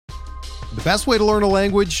The best way to learn a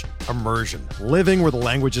language? Immersion. Living where the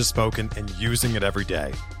language is spoken and using it every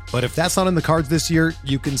day. But if that's not in the cards this year,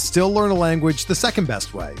 you can still learn a language the second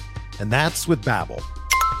best way, and that's with Babbel.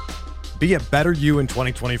 Be a better you in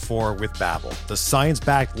 2024 with Babbel, the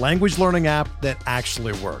science-backed language learning app that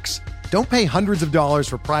actually works. Don't pay hundreds of dollars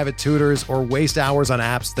for private tutors or waste hours on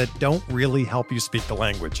apps that don't really help you speak the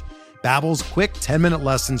language. Babbel's quick 10-minute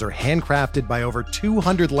lessons are handcrafted by over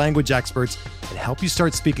 200 language experts and help you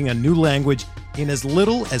start speaking a new language in as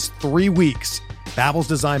little as 3 weeks. Babbel's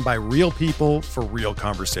designed by real people for real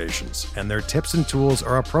conversations, and their tips and tools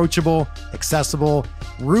are approachable, accessible,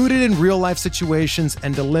 rooted in real-life situations,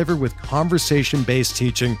 and delivered with conversation-based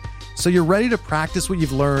teaching, so you're ready to practice what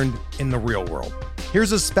you've learned in the real world.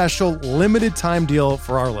 Here's a special limited-time deal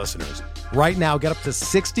for our listeners. Right now, get up to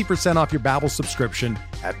 60% off your Babbel subscription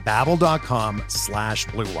at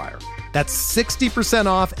babbel.com/Blue Wire. That's 60%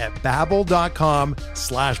 off at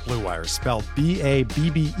babbel.com/Blue Wire, spelled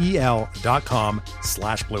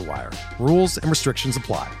BABBEL.com/Blue Wire. Rules and restrictions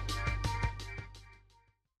apply.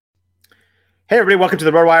 Hey, everybody. Welcome to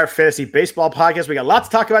the RotoWire Fantasy Baseball Podcast. We got lots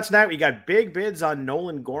to talk about tonight. We got big bids on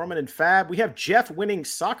Nolan, Gorman, and Fab. We have Jeff winning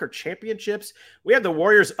soccer championships. We have the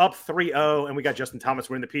Warriors up 3-0, and we got Justin Thomas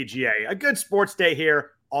winning the PGA. A good sports day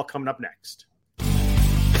here, all coming up next.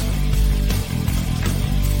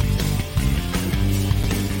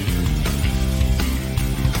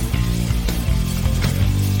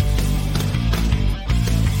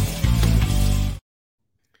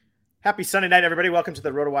 Happy Sunday night, everybody. Welcome to the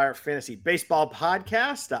RotoWire Fantasy Baseball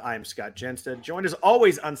Podcast. I'm Scott Jenstad, joined as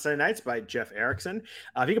always on Sunday nights by Jeff Erickson.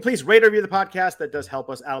 If you could please rate or review the podcast, that does help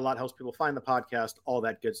us out a lot, helps people find the podcast, all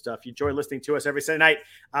that good stuff. If you enjoy listening to us every Sunday night,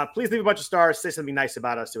 please leave a bunch of stars, say something nice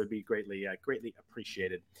about us. It would be greatly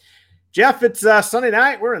appreciated. Jeff, it's Sunday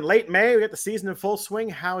night. We're in late May. We got the season in full swing.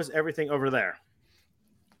 How is everything over there?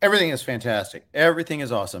 Everything is fantastic. Everything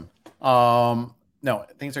is awesome. No,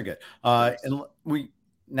 things are good. And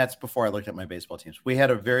that's before I looked at my baseball teams. We had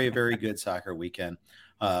a very, very good soccer weekend.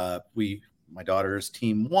 My daughter's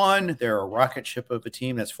team won. They're a rocket ship of a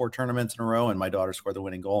team. That's 4 tournaments in a row, and my daughter scored the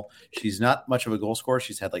winning goal. She's not much of a goal scorer.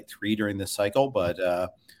 She's had like 3 during this cycle, but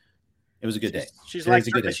it was a good day. She's like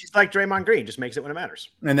Draymond Green, just makes it when it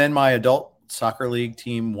matters. And then my adult soccer league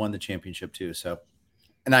team won the championship too. So,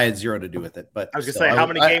 and I had 0 to do with it. But I was gonna say, how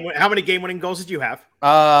many game winning goals did you have?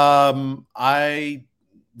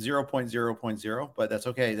 0.0.0, but that's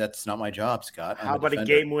okay. That's not my job, Scott. How about a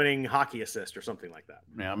game-winning hockey assist or something like that?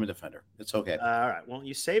 Yeah, I'm a defender. It's okay. All right. Well,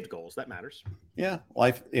 you saved goals. That matters. Yeah.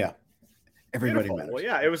 Life. Yeah. Everybody Beautiful. matters. Well,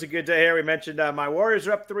 yeah, it was a good day here. We mentioned my Warriors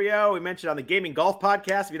are up 3-0. We mentioned on the Gaming Golf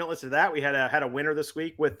podcast. If you don't listen to that, we had a winner this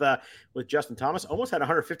week with Justin Thomas. Almost had a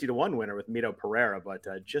 150-1 winner with Mito Pereira, but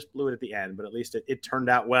just blew it at the end. But at least it turned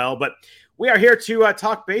out well. But we are here to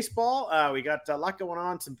talk baseball. We got a lot going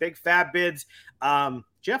on, some big fab bids.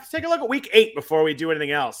 Jeff, let's take a look at week 8 before we do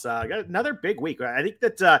anything else. Got another big week. I think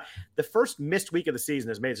that the first missed week of the season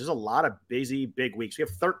has made. There's a lot of busy, big weeks. We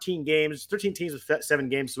have 13 teams with 7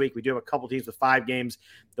 games this week. We do have a couple teams with 5 games,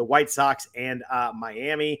 the White Sox and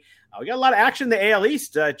Miami. We got a lot of action in the AL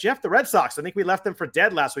East. Jeff, the Red Sox, I think we left them for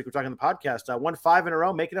dead last week. We're talking on the podcast. Won 5 in a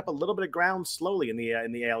row, making up a little bit of ground slowly in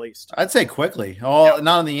the AL East. I'd say quickly. Oh, yeah.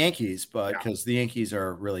 Not on the Yankees, but because the Yankees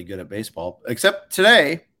are really good at baseball, except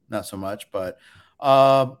today, not so much, but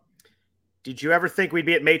did you ever think we'd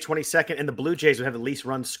be at May 22nd and the Blue Jays would have the least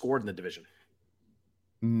runs scored in the division?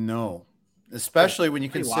 No, especially when you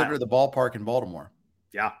consider the ballpark in Baltimore.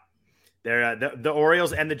 Yeah, they're the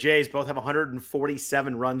Orioles and the Jays both have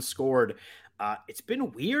 147 runs scored. It's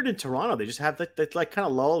been weird in Toronto. They just have like kind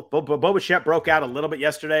of lull. Bo Bichette broke out a little bit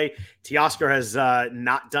yesterday. Teoscar has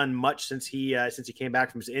not done much since he came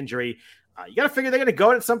back from his injury. You got to figure they're going to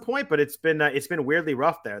go at some point, but it's been weirdly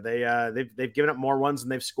rough there. They've given up more runs than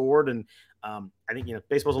they've scored, and I think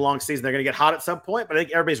baseball's a long season. They're going to get hot at some point, but I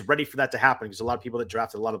think everybody's ready for that to happen because a lot of people that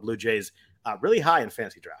drafted a lot of Blue Jays really high in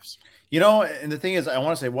fantasy drafts. And the thing is, I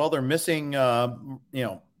want to say, well, they're missing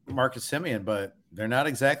Marcus Semien, but they're not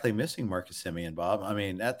exactly missing Marcus Semien, Bob. I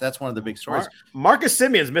mean, that's one of the big stories. Marcus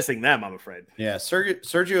Semien's missing them, I'm afraid. Yeah, Sergio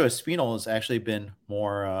Espinal has actually been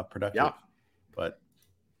more productive. Yeah, but.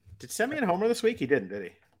 Did Semien homer this week? He didn't, did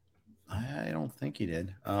he? I don't think he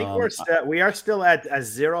did. I think we are still at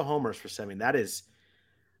 0 homers for Semien. That is,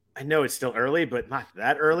 I know it's still early, but not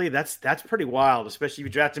that early. That's pretty wild, especially if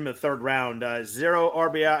you draft him in the 3rd round. 0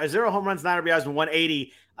 RBI, 0 home runs, 9 RBIs, and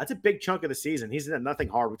 180. That's a big chunk of the season. He's done nothing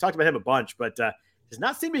hard. We talked about him a bunch, but does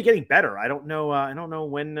not seem to be getting better. I don't know. I don't know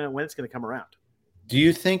when it's going to come around. Do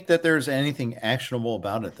you think that there's anything actionable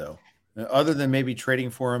about it though? Other than maybe trading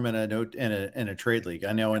for him in a trade league.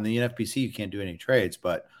 I know in the NFPC you can't do any trades,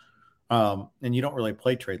 but And you don't really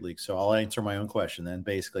play trade leagues, so I'll answer my own question then.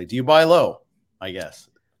 Basically, do you buy low? I guess.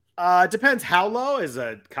 Depends how low is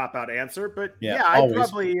a cop out answer, but yeah,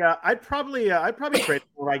 I'd probably trade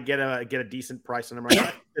where I get a decent price on him right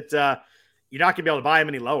now. It's you're not gonna be able to buy him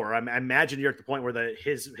any lower. I imagine you're at the point where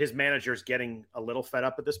his manager's getting a little fed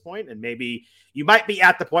up at this point, and maybe you might be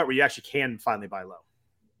at the point where you actually can finally buy low.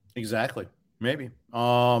 Exactly. Maybe.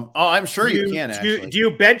 I'm sure you can. Actually, do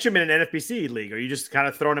you bench him in an NFBC league? Or are you just kind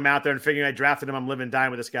of throwing him out there and figuring I drafted him, I'm living and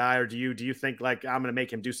dying with this guy, or do you think like I'm going to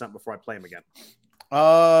make him do something before I play him again?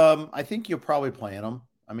 I think you'll probably play him.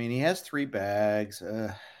 I mean, he has 3 bags.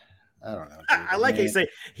 I don't know. Dude. I like how you say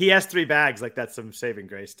he has 3 bags. Like that's some saving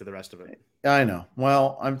grace to the rest of it. I know.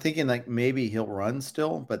 Well, I'm thinking like maybe he'll run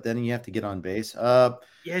still, but then you have to get on base.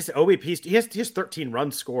 He has OBP. He has 13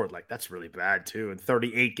 runs scored. Like that's really bad too. In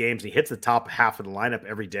 38 games, he hits the top half of the lineup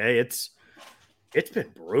every day. It's been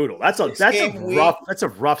brutal. That's a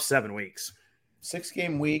rough 7 weeks.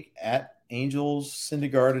 6-game week at Angels,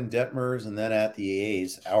 Syndergaard, and Detmers, and then at the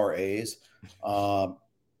A's, our A's.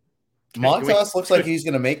 Montas looks like he's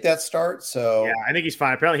going to make that start. So yeah, I think he's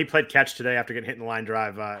fine. Apparently, he played catch today after getting hit in the line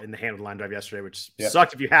drive in the hand of the line drive yesterday, which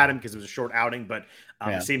sucked if you had him because it was a short outing. But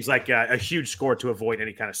it seems like a huge score to avoid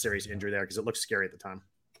any kind of serious injury there because it looks scary at the time.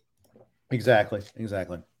 Exactly.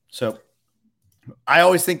 So I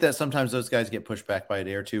always think that sometimes those guys get pushed back by a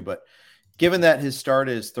day or two, but given that his start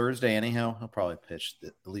is Thursday anyhow, he'll probably pitch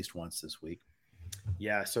at least once this week.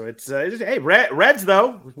 Yeah, so it's hey Reds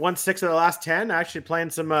though won 6 of the last 10, actually playing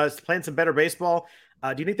some better baseball.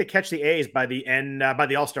 Do you think they catch the A's by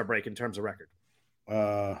the All-Star break in terms of record?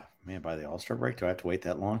 Man, by the All-Star break, do I have to wait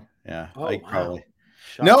that long? Yeah, Shots probably.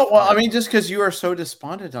 No, well, I mean, just because you are so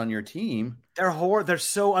despondent on your team, they're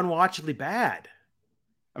so unwatchably bad.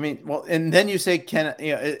 I mean, well, and then you say,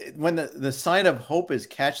 when the sign of hope is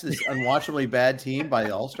catch this unwatchably bad team by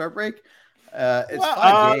the All-Star break. It's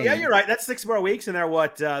 5 games. Yeah, you're right. That's 6 more weeks, and they're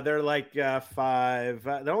what? They're like 5.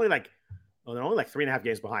 They're only like 3.5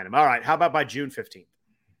 games behind them. All right, how about by June 15th?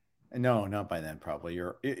 No, not by then. Probably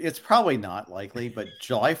it's probably not likely, but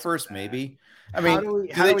July 1st maybe. I mean, do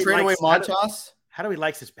they trade away Montas? How do we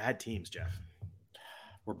like such bad teams, Jeff?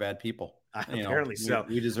 We're bad people. Apparently so.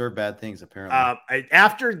 We deserve bad things. Apparently,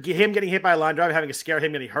 after him getting hit by a line drive, having a scare,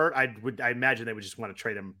 him getting hurt, I imagine they would just want to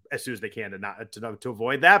trade him as soon as they can to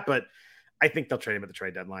avoid that, but. I think they'll trade him at the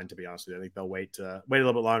trade deadline, to be honest with you. I think they'll wait a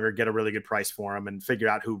little bit longer, get a really good price for him, and figure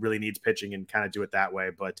out who really needs pitching and kind of do it that way.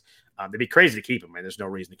 But it'd be crazy to keep him, man. There's no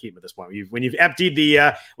reason to keep him at this point. When you've emptied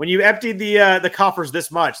the coffers this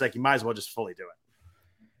much, like you might as well just fully do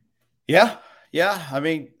it. Yeah. I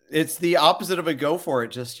mean, it's the opposite of a go for it.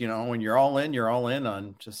 Just when you're all in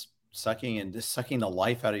on just sucking the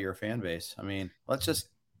life out of your fan base. I mean, let's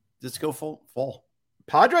go full.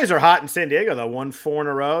 Padres are hot in San Diego, though. Won 4 in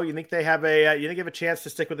a row. You think they have a chance to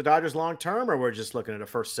stick with the Dodgers long term, or we're just looking at a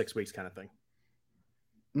first 6 weeks kind of thing?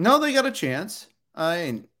 No, they got a chance.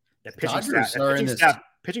 Pitching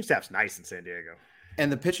staff's nice in San Diego,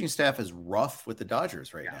 and the pitching staff is rough with the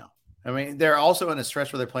Dodgers right now. I mean, they're also in a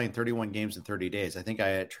stretch where they're playing 31 games in 30 days. I think I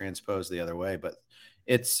had transposed the other way, but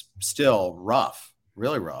it's still rough,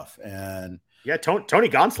 really rough, and. Yeah, Tony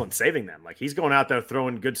Gonsolin's saving them. Like he's going out there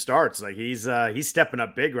throwing good starts. Like he's stepping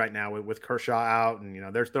up big right now with Kershaw out,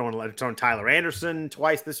 and they're throwing Tyler Anderson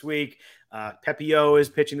twice this week. Pepio is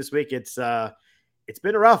pitching this week. It's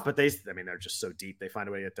been rough, but they're just so deep. They find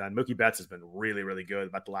a way to get done. Mookie Betts has been really, really good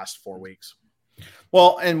about the last 4 weeks.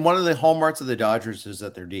 Well, and one of the hallmarks of the Dodgers is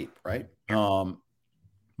that they're deep, right?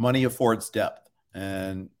 Money affords depth,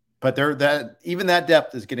 but even that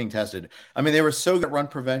depth is getting tested. I mean, they were so good at run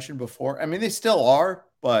prevention before. I mean, they still are,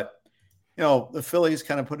 but the Phillies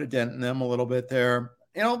kind of put a dent in them a little bit there.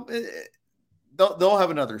 They'll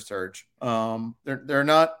have another surge. They're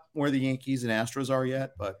not where the Yankees and Astros are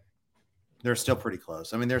yet, but they're still pretty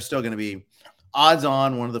close. I mean, they're still going to be odds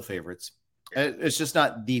on one of the favorites. It's just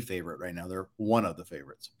not the favorite right now. They're one of the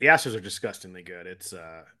favorites. The Astros are disgustingly good. It's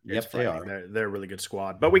they are. They're a really good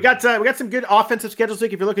squad. But we got some good offensive schedules this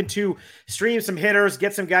week. If you're looking to stream some hitters,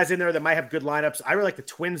 get some guys in there that might have good lineups. I really like the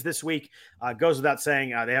Twins this week. Goes without saying.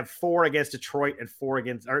 They have 4 against Detroit and 3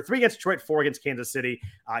 against Detroit, 4 against Kansas City.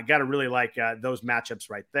 Got to really like those matchups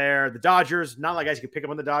right there. The Dodgers, not like guys you can pick up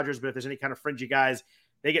on the Dodgers, but if there's any kind of fringy guys.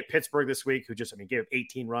 They get Pittsburgh this week, who gave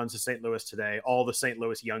 18 runs to St. Louis today. All the St.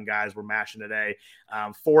 Louis young guys were mashing today.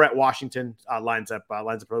 4 at Washington lines up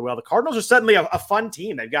really well. The Cardinals are suddenly a fun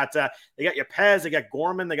team. They've got Yepez, they got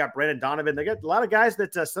Gorman, they got Brandon Donovan. They got a lot of guys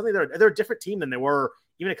that suddenly they're a different team than they were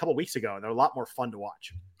even a couple weeks ago, and they're a lot more fun to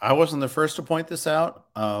watch. I wasn't the first to point this out,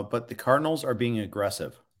 but the Cardinals are being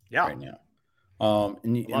aggressive right now. I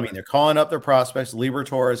mean, they're calling up their prospects.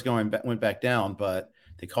 Liberatore went back down, but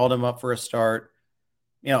they called him up for a start.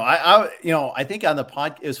 I think on the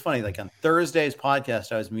pod, it was funny. Like on Thursday's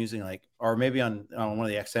podcast, I was musing or maybe on one of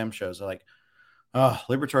the XM shows, like, oh,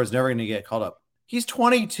 Liberatore is never going to get called up. He's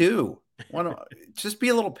 22. Just be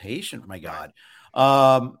a little patient, my God.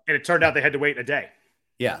 And it turned out they had to wait a day.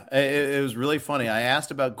 Yeah, it was really funny. I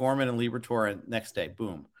asked about Gorman and Liberatore, and next day,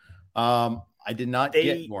 boom. I did not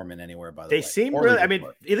get Gorman anywhere, by the way. They seem really, I mean,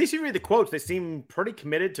 at least if you read the quotes, they seem pretty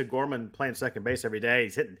committed to Gorman playing second base every day.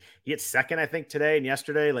 He hit second, I think, today and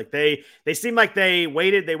yesterday. Like they seem like they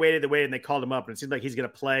waited, and they called him up. And it seems like he's going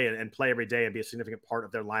to play and play every day and be a significant part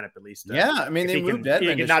of their lineup at least. Yeah, I mean, they moved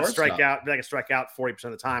Edman. He can not strike out 40%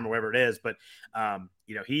 of the time or whatever it is. But,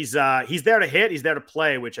 he's there to hit. He's there to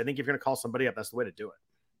play, which I think if you're going to call somebody up, that's the way to do it.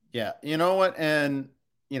 Yeah, you know what? And,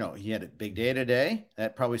 he had a big day today.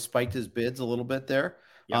 That probably spiked his bids a little bit there.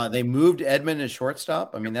 Yep. They moved Edman to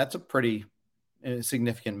shortstop. I mean, that's a pretty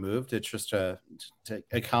significant move to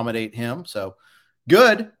accommodate him. So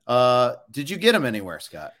good. Did you get him anywhere,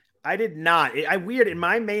 Scott? I did not. Weird. In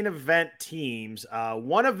my main event teams,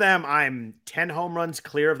 one of them, I'm 10 home runs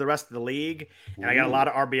clear of the rest of the league, and I got a lot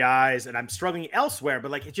of RBIs, and I'm struggling elsewhere,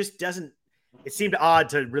 but it just doesn't. It seemed odd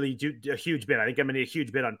to really do a huge bid. I think I'm going to need a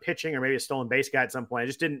huge bid on pitching or maybe a stolen base guy at some point. It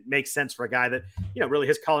just didn't make sense for a guy that, really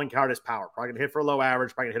his calling card is power. Probably going to hit for a low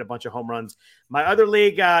average, probably going to hit a bunch of home runs. My other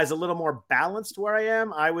league is a little more balanced where I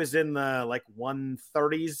am. I was in the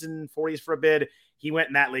 130s and 40s for a bid. He went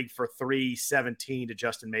in that league for 317 to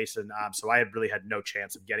Justin Mason. So I really had no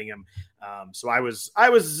chance of getting him. So I was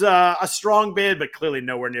a strong bid, but clearly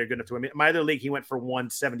nowhere near good enough to win. My other league, he went for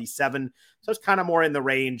 177. So it's kind of more in the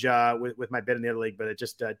range with my bid in the other league, but it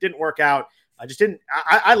just didn't work out.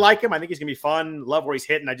 I like him. I think he's going to be fun. Love where he's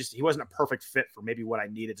hitting. He wasn't a perfect fit for maybe what I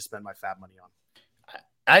needed to spend my fab money on.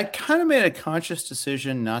 I kind of made a conscious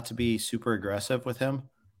decision not to be super aggressive with him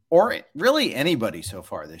or really anybody so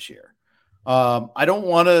far this year. I don't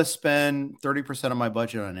want to spend 30% of my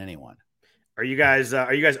budget on anyone. Are you guys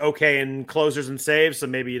okay in closers and saves? So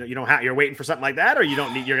maybe you're waiting for something like that, or you're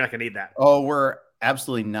not going to need that. Oh, we're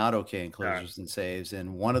absolutely not okay in closers and saves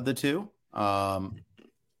in one of the two.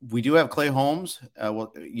 We do have Clay Holmes.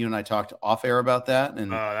 You and I talked off air about that,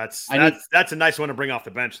 and that's a nice one to bring off the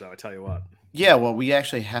bench, though. I tell you what. Yeah, well, we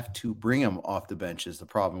actually have to bring him off the bench is the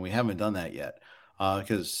problem. We haven't done that yet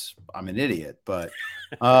because I'm an idiot, but.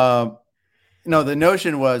 No, the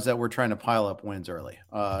notion was that we're trying to pile up wins early.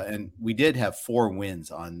 And we did have 4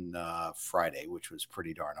 wins on Friday, which was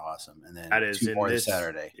pretty darn awesome. And then that is 2 more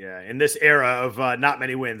Saturday. Yeah, in this era of not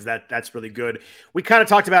many wins, that's really good. We kind of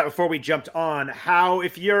talked about before we jumped on how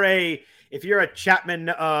if you're a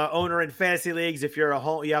Chapman owner in fantasy leagues, if you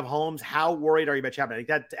have Holmes, how worried are you about Chapman? I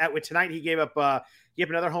think that with tonight he gave up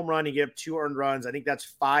another home run. He gave up 2 earned runs. I think that's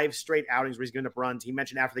 5 straight outings where he's giving up runs. He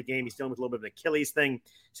mentioned after the game he's dealing with a little bit of an Achilles thing.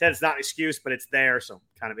 Said it's not an excuse, but it's there, so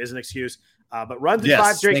kind of is an excuse. But runs in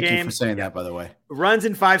 5 straight games. Thank you for saying that, by the way. Runs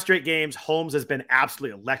in 5 straight games. Holmes has been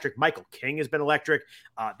absolutely electric. Michael King has been electric.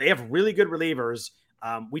 They have really good relievers.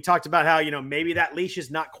 We talked about how, maybe that leash is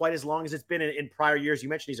not quite as long as it's been in prior years. You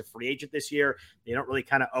mentioned he's a free agent this year. They don't really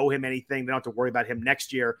kind of owe him anything. They don't have to worry about him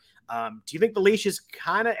next year. Do you think the leash is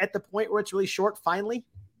kind of at the point where it's really short finally?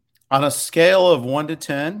 On a scale of 1 to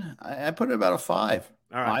 10, I put it about a 5.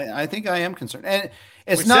 All right. I think I am concerned. And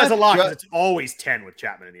it's Which not says a lot because it's always 10 with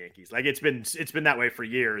Chapman and the Yankees. Like it's been that way for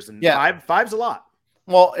years. And five's a lot.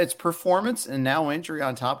 Well, it's performance and now injury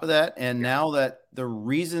on top of that. And now that the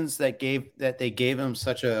reasons that they gave him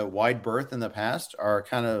such a wide berth in the past are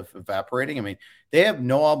kind of evaporating. I mean, they have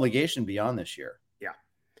no obligation beyond this year. Yeah.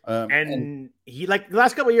 And he the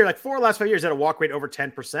last couple of years, 4 of the last 5 years had a walk rate over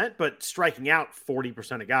 10%, but striking out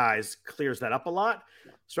 40% of guys clears that up a lot.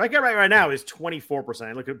 Strikeout rate right now is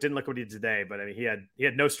 24%. Didn't look what he did today, but I mean he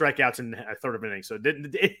had no strikeouts in a third of an inning, so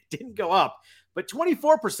it didn't go up. But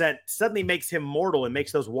 24% suddenly makes him mortal and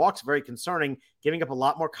makes those walks very concerning, giving up a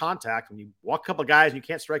lot more contact. When you walk a couple of guys and you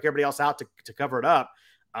can't strike everybody else out to cover it up,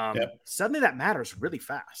 suddenly that matters really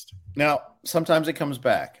fast. Now, sometimes it comes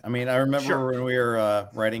back. I mean, I remember when we were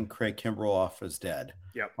writing Craig Kimbrell off as dead.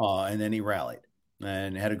 Yep. And then he rallied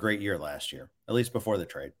and had a great year last year, at least before the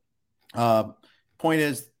trade. Point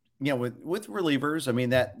is, with relievers, I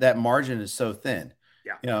mean, that margin is so thin.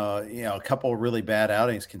 Yeah. A couple of really bad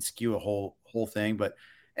outings can skew a whole thing, but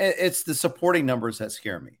it's the supporting numbers that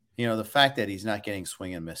scare me. The fact that he's not getting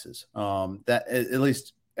swing and misses, that at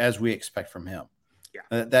least as we expect from him.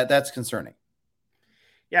 Yeah. That's concerning.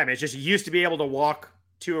 Yeah. I mean, it's just, you used to be able to walk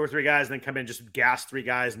 2 or 3 guys and then come in and just gas 3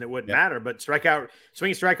 guys and it wouldn't matter. But swing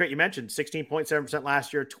and strike rate, you mentioned 16.7%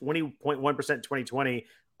 last year, 20.1% in 2020,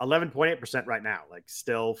 11.8% right now. Like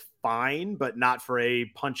still fine, but not for a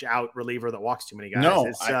punch out reliever that walks too many guys.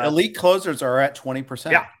 No, elite closers are at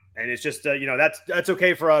 20%. Yeah. And it's just, that's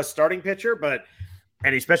okay for a starting pitcher,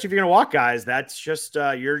 and especially if you're going to walk guys, that's just,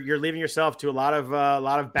 you're leaving yourself to a lot of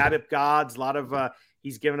BABIP gods, a lot of,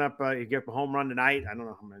 he's given up, he gave up a home run tonight. I don't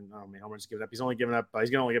know how many home runs he's given up. He's going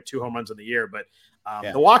to only give 2 home runs in the year, but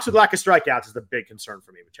the walks with lack of strikeouts is the big concern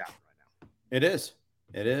for me with Chapman right now.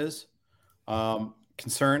 It is.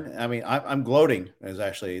 Concern. I mean, I'm gloating is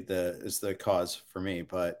actually the cause for me,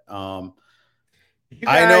 but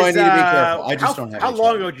I know I need to be careful. I just don't have. How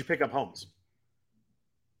long ago did you pick up Holmes?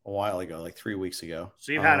 A while ago, like 3 weeks ago.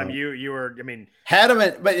 So you've had him. You were. I mean, had him.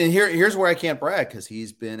 But here's where I can't brag because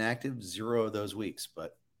he's been active 0 of those weeks.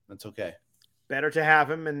 But that's okay. Better to have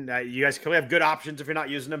him, and you guys clearly have good options if you're not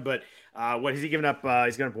using him. But what has he given up?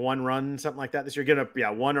 He's given up 1 run, something like that this year. Given up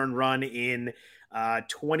 1 earned run in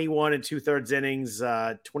 21 2/3 innings,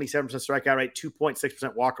 27% strikeout rate,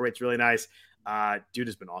 2.6% walker rate's really nice. Dude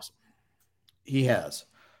has been awesome. He has,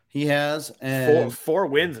 and 4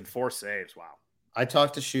 wins and 4 saves. Wow. I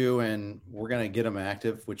talked to Shu, and we're gonna get him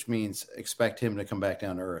active, which means expect him to come back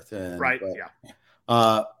down to earth.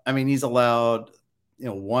 I mean, he's allowed,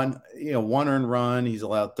 1 earned run. He's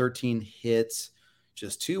allowed 13 hits,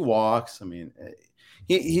 just 2 walks. I mean,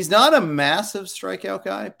 he's not a massive strikeout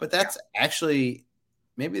guy, but that's actually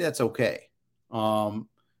maybe that's okay.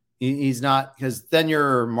 He's not, because then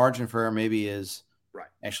your margin for error maybe is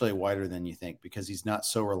actually wider than you think because he's not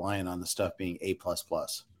so reliant on the stuff being A++.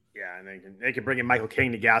 Yeah, and they can bring in Michael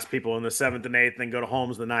King to gas people in the 7th and 8th, and then go to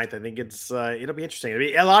Holmes the 9th. I think it'll be interesting.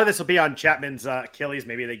 A lot of this will be on Chapman's Achilles.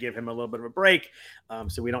 Maybe they give him a little bit of a break.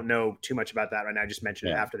 So we don't know too much about that right now. I just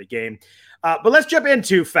mentioned it after the game. But let's jump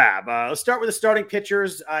into Fab. Let's start with the starting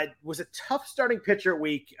pitchers. It was a tough starting pitcher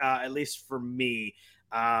week, at least for me.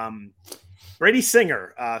 Brady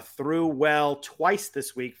Singer threw well twice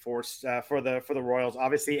this week for the Royals.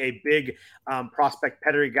 Obviously, a big prospect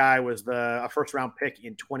pedigree guy, was a first-round pick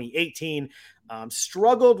in 2018.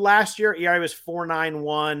 Struggled last year. ERA was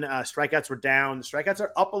 4.91. Strikeouts were down. The strikeouts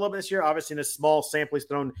are up a little bit this year. Obviously, in a small sample, he's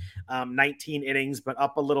thrown 19 innings, but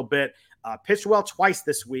up a little bit. Pitched well twice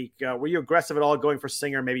this week. Were you aggressive at all going for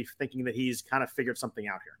Singer, maybe thinking that he's kind of figured something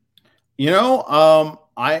out here?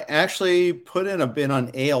 I actually put in a bid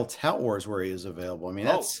on AL Tout Wars where he is available. I mean,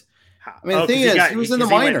 the thing is, he was in the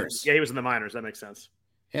minors. He was in the minors. That makes sense.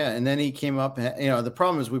 Yeah, and then he came up. The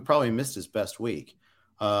problem is we probably missed his best week.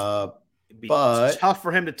 It'd be tough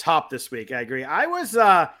for him to top this week. I agree. I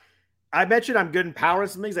mentioned I'm good in power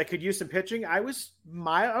and some things. I could use some pitching. I was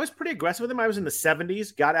pretty aggressive with him. I was in the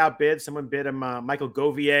 70s, got outbid. Someone bid him, Michael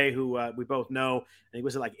Govier, who we both know. I think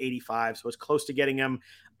was at like 85, so it was close to getting him.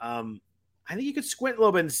 I think you could squint a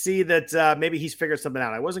little bit and see that maybe he's figured something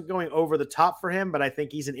out. I wasn't going over the top for him, but I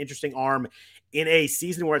think he's an interesting arm in a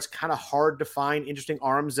season where it's kind of hard to find interesting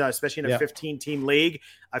arms, especially in a 15-team league.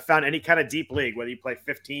 I found any kind of deep league, whether you play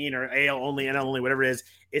 15 or AL only, NL only, whatever it is,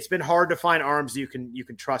 it's been hard to find arms you can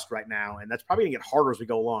trust right now, and that's probably going to get harder as we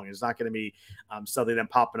go along. It's not going to be suddenly them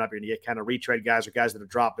popping up. You're going to get kind of retrade guys or guys that have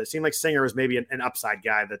dropped. But it seemed like Singer was maybe an upside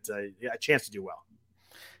guy that's a chance to do well.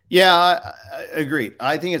 Yeah, I agree.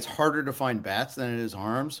 I think it's harder to find bats than it is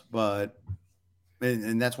arms,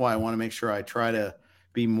 and that's why I want to make sure I try to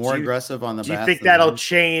be more aggressive on the bats. Do you think that'll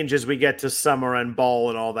change as we get to summer and ball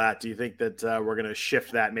and all that? Do you think that we're going to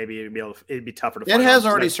shift that? Maybe it'd be tougher to find. It has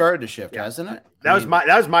already started to shift, hasn't it? That was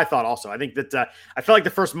my thought also. I think that I feel like the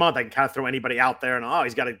first month I can kind of throw anybody out there and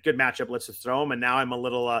he's got a good matchup, let's just throw him. And now I'm a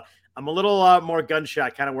little more gun shy,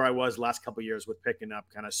 kind of where I was last couple of years with picking up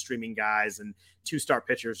kind of streaming guys and 2-star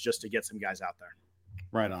pitchers just to get some guys out there.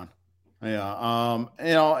 Right on. Yeah.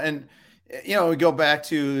 We go back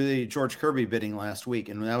to the George Kirby bidding last week,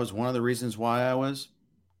 and that was one of the reasons why I was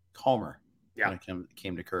calmer when it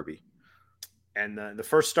came to Kirby. And the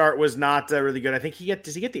first start was not really good. I think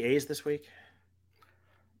does he get the A's this week?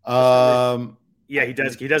 Yeah, he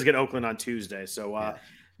does. He does get Oakland on Tuesday. So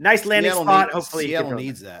nice landing spot. Hopefully Seattle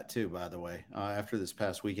needs that too, by the way, after this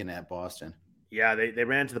past weekend at Boston. Yeah, they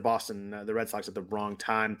ran to the Red Sox at the wrong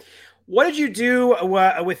time. What did you do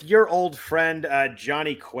with your old friend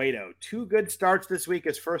Johnny Cueto? 2 good starts this week.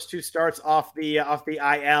 His first 2 starts off the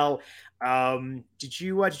IL. Did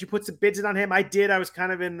you put some bids in on him? I did. I was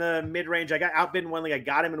kind of in the mid range. I got outbid in one league. I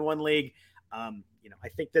got him in one league. I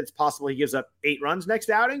think that it's possible he gives up 8 runs next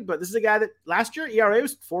outing, but this is a guy that last year ERA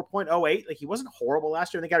was 4.08. Like, he wasn't horrible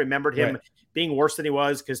last year. I think I remembered him being worse than he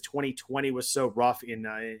was because 2020 was so rough in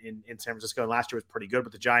San Francisco, and last year was pretty good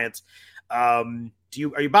with the Giants. Are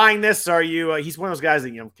you buying this? Are you? He's one of those guys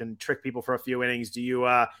that can trick people for a few innings. Do you?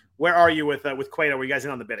 Where are you with Cueto? Were you guys in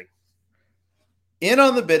on the bidding? In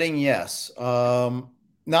on the bidding, yes.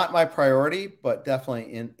 Not my priority, but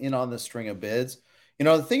definitely in on the string of bids.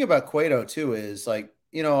 The thing about Cueto too is like,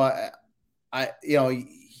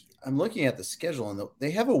 I'm looking at the schedule and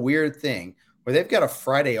they have a weird thing where they've got a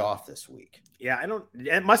Friday off this week. Yeah,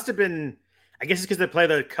 it must have been, I guess it's because they play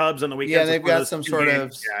the Cubs on the weekend. Yeah, they've got some sort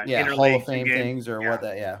of Hall of Fame things or what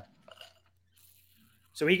that, yeah.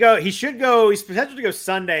 So he's potential to go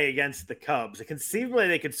Sunday against the Cubs. Conceivably,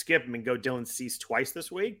 they could skip him and go Dylan Cease twice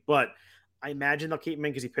this week, but I imagine they'll keep him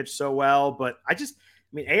in because he pitched so well. But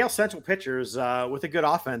AL Central pitchers with a good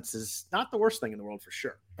offense is not the worst thing in the world for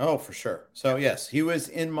sure. Oh, for sure. So yes, he was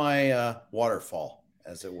in my waterfall,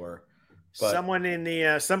 as it were. But someone in the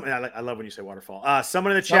I love when you say waterfall.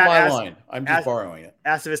 Someone in the chat I'm just borrowing it.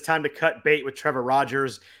 Asked if it's time to cut bait with Trevor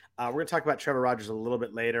Rogers. We're going to talk about Trevor Rogers a little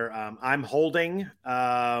bit later. I'm holding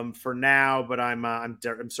for now, but I'm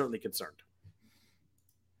certainly concerned.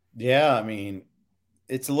 Yeah, I mean,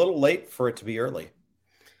 it's a little late for it to be early.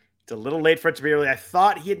 It's a little late for it to be early. I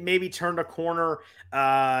thought he had maybe turned a corner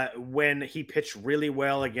when he pitched really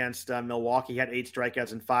well against Milwaukee. He had 8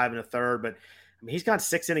 strikeouts and 5 1/3, but he's gone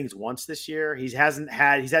 6 innings once this year. He's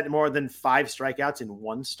had more than 5 strikeouts in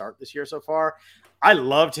one start this year so far. I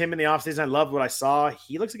loved him in the offseason. I loved what I saw.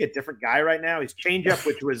 He looks like a different guy right now. His changeup,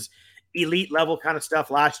 which was elite level kind of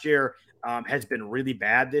stuff last year, has been really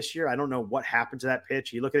bad this year. I don't know what happened to that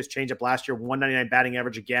pitch. You look at his changeup last year, 199 batting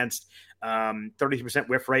average against, 33%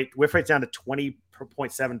 whiff rate. Whiff rate's down to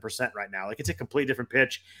 20.7% right now. Like, it's a completely different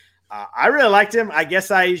pitch. I really liked him. I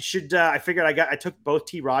guess I should. I figured I took both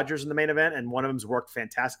T. Rogers in the main event, and one of them's worked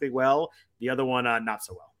fantastically well. The other one, not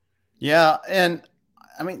so well. Yeah, and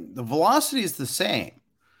I mean the velocity is the same.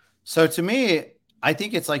 So to me, I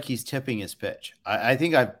think it's like he's tipping his pitch. I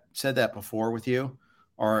think I've said that before with you,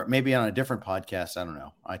 or maybe on a different podcast. I don't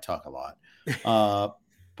know. I talk a lot,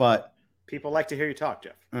 but people like to hear you talk,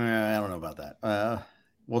 Jeff. I don't know about that.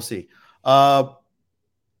 We'll see. That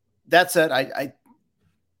said,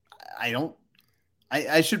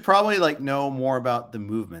 I should probably know more about the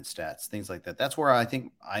movement stats, things like that. That's where I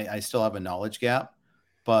think I still have a knowledge gap,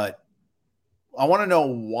 but I want to know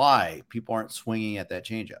why people aren't swinging at that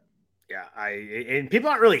changeup. Yeah. And people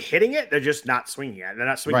aren't really hitting it. They're just not swinging at it. They're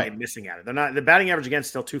not swinging and missing at it. They're not, the batting average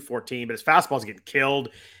against still 214, but his fastball's getting killed.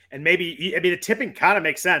 And maybe, the tipping kind of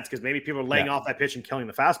makes sense because maybe people are laying off that pitch and killing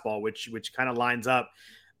the fastball, which kind of lines up.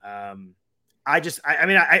 I guess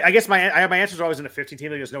my answers are always in a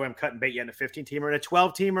 15-teamer. There's no way I'm cutting bait yet in a 15-teamer. In a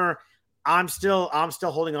 12-teamer, I'm still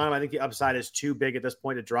holding on. I think the upside is too big at this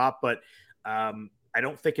point to drop, but I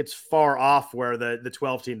don't think it's far off where the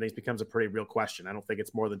 12-team thing becomes a pretty real question. I don't think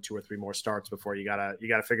it's more than 2 or 3 more starts before you gotta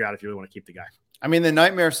figure out if you really want to keep the guy. I mean, the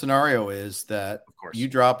nightmare scenario is that of course you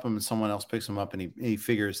drop him and someone else picks him up and he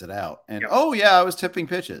figures it out. And I was tipping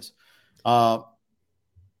pitches. Now,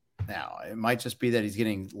 it might just be that he's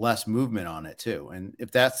getting less movement on it too. And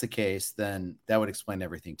if that's the case, then that would explain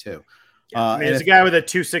everything too. Yeah, as a guy with a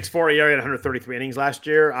 2.64 ERA at 133 innings last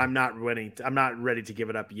year, I'm not ready to give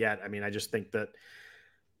it up yet. I mean, I just think that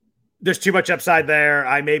there's too much upside there.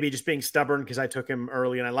 I may be just being stubborn because I took him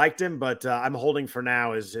early and I liked him, but I'm holding for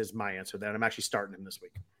now is my answer there. And I'm actually starting him this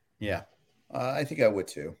week. Yeah, I think I would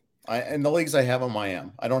too. In the leagues I have him, I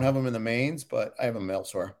am. I don't have him in the mains, but I have him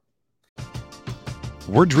elsewhere.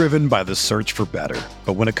 We're driven by the search for better.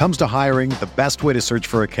 But when it comes to hiring, the best way to search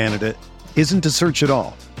for a candidate isn't to search at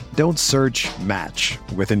all. Don't search, match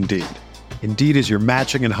with Indeed. Indeed is your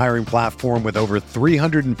matching and hiring platform with over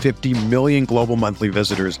 350 million global monthly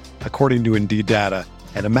visitors, according to Indeed data,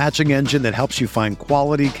 and a matching engine that helps you find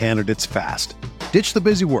quality candidates fast. Ditch the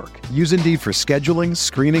busy work. Use Indeed for scheduling,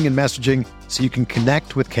 screening, and messaging so you can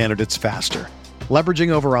connect with candidates faster. Leveraging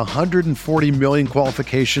over 140 million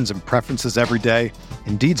qualifications and preferences every day,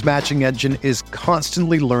 Indeed's matching engine is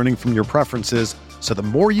constantly learning from your preferences, so the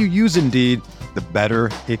more you use Indeed, the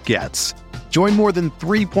better it gets. Join more than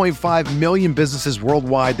 3.5 million businesses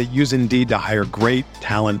worldwide that use Indeed to hire great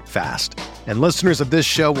talent fast. And listeners of this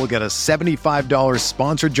show will get a $75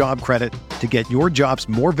 sponsored job credit to get your jobs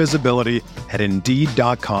more visibility at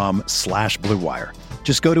Indeed.com/Blue Wire.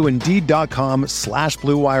 Just go to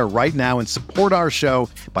Indeed.com/Blue Wire right now and support our show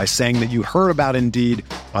by saying that you heard about Indeed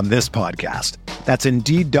on this podcast. That's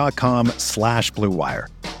Indeed.com/Blue Wire.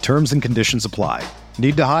 Terms and conditions apply.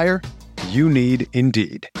 Need to hire? You need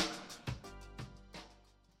Indeed.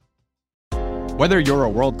 Whether you're a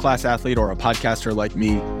world-class athlete or a podcaster like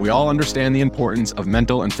me, we all understand the importance of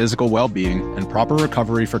mental and physical well-being and proper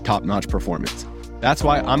recovery for top-notch performance. That's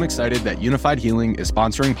why I'm excited that Unified Healing is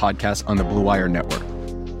sponsoring podcasts on the Blue Wire Network.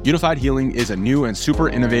 Unified Healing is a new and super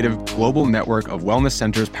innovative global network of wellness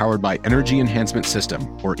centers powered by Energy Enhancement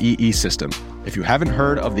System, or EE System. If you haven't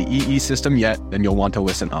heard of the EE System yet, then you'll want to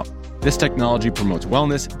listen up. This technology promotes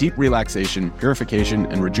wellness, deep relaxation, purification,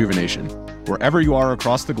 and rejuvenation. Wherever you are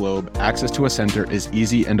across the globe, access to a center is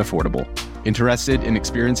easy and affordable. Interested in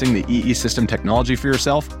experiencing the EE System technology for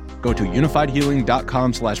yourself? Go to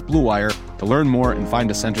unifiedhealing.com/bluewire to learn more and find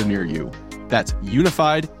a center near you. That's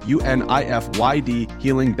unified, UNIFYD,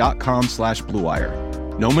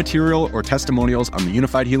 healing.com/bluewire. No material or testimonials on the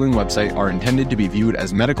Unified Healing website are intended to be viewed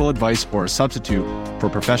as medical advice or a substitute for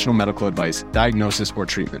professional medical advice, diagnosis, or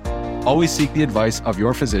treatment. Always seek the advice of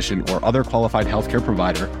your physician or other qualified healthcare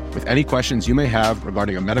provider with any questions you may have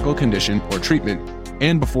regarding a medical condition or treatment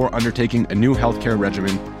and before undertaking a new healthcare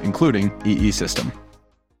regimen, including EE System.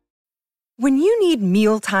 When you need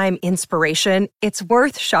mealtime inspiration, it's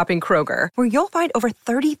worth shopping Kroger, where you'll find over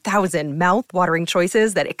 30,000 mouth-watering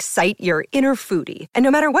choices that excite your inner foodie. And no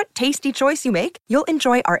matter what tasty choice you make, you'll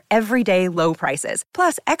enjoy our everyday low prices,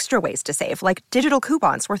 plus extra ways to save, like digital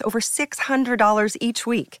coupons worth over $600 each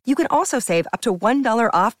week. You can also save up to $1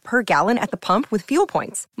 off per gallon at the pump with fuel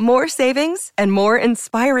points. More savings and more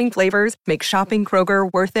inspiring flavors make shopping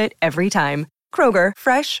Kroger worth it every time. Kroger,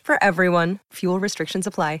 fresh for everyone. Fuel restrictions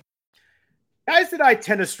apply. Guys that I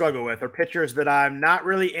tend to struggle with are pitchers that I'm not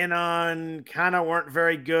really in on, kind of weren't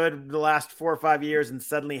very good the last 4 or 5 years, and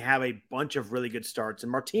suddenly have a bunch of really good starts.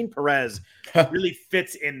 And Martin Perez really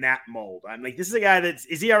fits in that mold. I'm like, this is a guy that's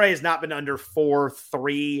his ERA has not been under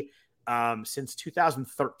 4.3 since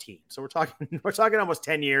 2013. So we're talking almost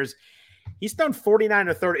 10 years. He's thrown 49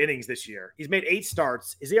 1/3 innings this year. He's made 8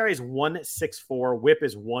 starts. His ERA is 1.64. WHIP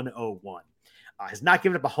is 1.01. Has not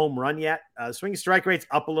given up a home run yet. Swinging strike rate's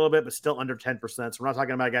up a little bit, but still under 10%. So we're not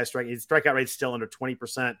talking about a guy striking. His strikeout rate's still under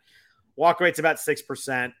 20%. Walk rate's about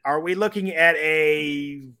 6%. Are we looking at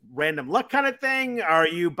a random luck kind of thing? Are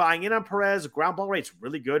you buying in on Perez? Ground ball rate's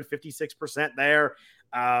really good, 56% there.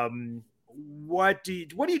 What do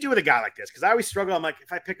you do with a guy like this? Because I always struggle. I'm like,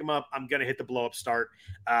 if I pick him up, I'm going to hit the blow up start.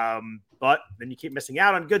 But then you keep missing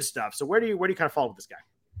out on good stuff. So where do you kind of fall with this guy?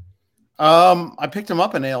 I picked him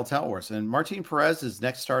up in AL Tout Wars, and Martin Perez's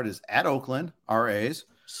next start is at Oakland, our A's.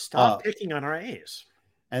 Stop picking on our A's.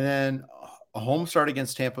 And then a home start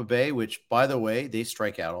against Tampa Bay, which, by the way, they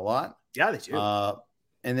strike out a lot. Yeah, they do.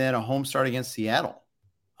 And then a home start against Seattle.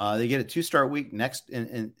 They get a 2-start week next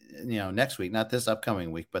week, not this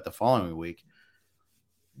upcoming week, but the following week.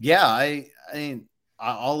 Yeah, I mean,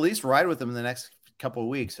 I'll at least ride with him in the next couple of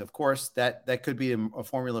weeks. Of course, that could be a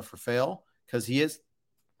formula for fail because he is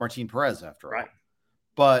Martin Perez after all. Right.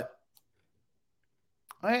 But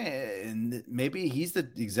maybe he's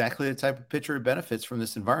exactly the type of pitcher who benefits from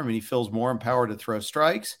this environment. He feels more empowered to throw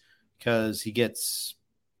strikes because he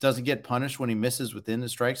doesn't get punished when he misses within the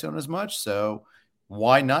strike zone as much. So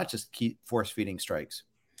why not just keep force feeding strikes?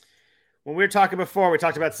 When we were talking before, we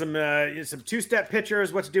talked about some two-step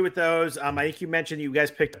pitchers, what to do with those. I think you mentioned you guys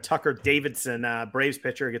picked Tucker Davidson, Braves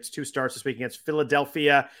pitcher, gets 2 starts this week against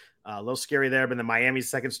Philadelphia. A little scary there, but then Miami's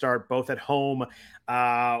second start, both at home.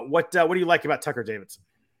 What do you like about Tucker Davidson?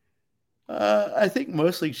 I think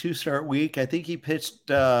mostly 2-start week. I think he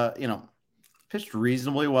pitched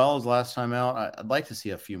reasonably well his last time out. I'd like to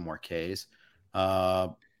see a few more Ks,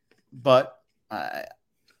 but I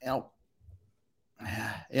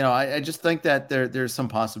just think that there's some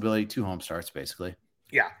possibility 2 home starts basically.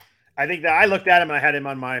 Yeah. I think that I looked at him and I had him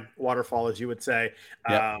on my waterfall, as you would say.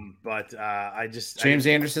 Yep. But James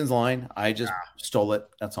Anderson's line. I just stole it.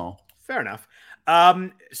 That's all. Fair enough.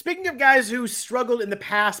 Speaking of guys who struggled in the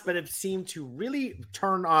past, but have seemed to really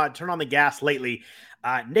turn on the gas lately,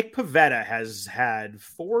 Nick Pivetta has had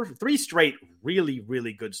 3 straight really,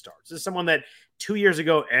 really good starts. This is someone that 2 years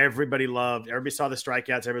ago, everybody loved. Everybody saw the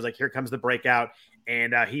strikeouts. Everybody's like, here comes the breakout.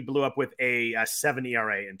 And he blew up with a 7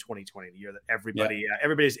 ERA in 2020, the year that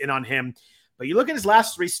everybody's in on him. But you look at his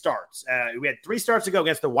last 3 starts. We had 3 starts ago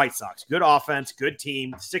against the White Sox. Good offense, good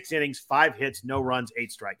team, 6 innings, 5 hits, no runs,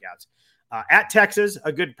 8 strikeouts. At Texas,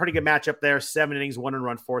 pretty good matchup there, 7 innings, 1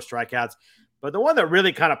 run, 4 strikeouts. But the one that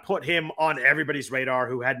really kind of put him on everybody's radar,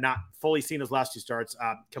 who had not fully seen his last 2 starts,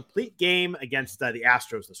 complete game against the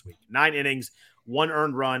Astros this week. 9 innings, 1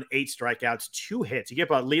 earned run, 8 strikeouts, 2 hits. He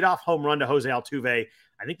gave a leadoff home run to Jose Altuve.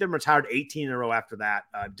 I think they're retired 18 in a row after that.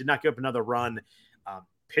 Did not give up another run.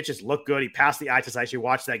 Pitches look good. He passed the eye test. I actually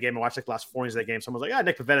watched that game. I watched the last 4 innings of that game. Someone was like,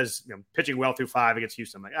 Nick Pavetta's pitching well through 5 against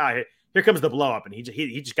Houston. I'm like, here comes the blow up. And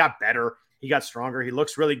he just got better. He got stronger. He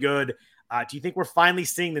looks really good. Do you think we're finally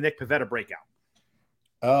seeing the Nick Pivetta breakout?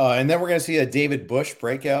 And then we're going to see a David Bush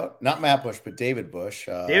breakout. Not Matt Bush, but David Bush.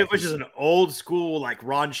 David Bush is an old school, like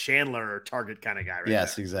Ron Chandler target kind of guy, right?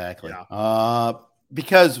 Yes, there. exactly. Yeah.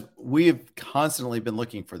 Because we've constantly been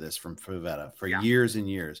looking for this from Favetta for years and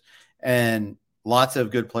years. And lots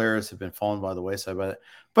of good players have been falling by the wayside by that.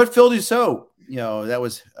 But Phil Dussault, that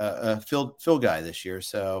was a Phil guy this year.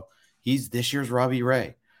 So he's this year's Robbie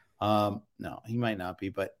Ray. No, he might not be,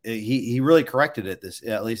 but he really corrected it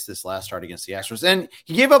at least this last start against the Astros. And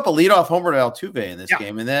he gave up a leadoff homer to Altuve in this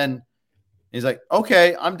game. And then he's like,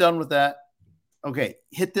 okay, I'm done with that. Okay,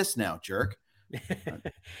 hit this now, jerk.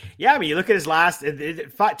 Yeah, I mean, you look at his last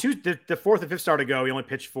the fourth and fifth start ago, he only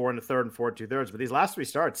pitched 4 in the third and 4 2/3. But these last 3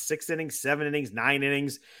 starts, 6 innings, 7 innings, 9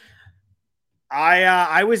 innings.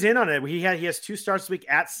 I was in on it. He has 2 starts this week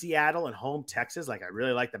at Seattle and home Texas. Like, I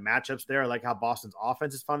really like the matchups there. I like how Boston's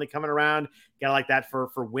offense is finally coming around. Gotta like that for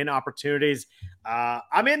win opportunities.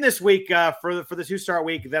 I'm in this week for the 2-start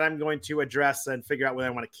week that I'm going to address and figure out whether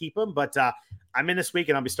I want to keep him. But I'm in this week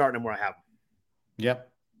and I'll be starting him where I have him. Yep.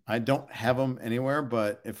 I don't have him anywhere,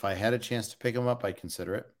 but if I had a chance to pick him up, I'd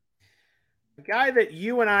consider it. The guy that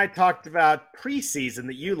you and I talked about preseason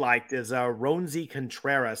that you liked is Roansy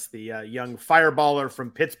Contreras, the young fireballer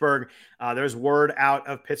from Pittsburgh. There's word out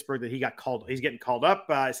of Pittsburgh that he's getting called up.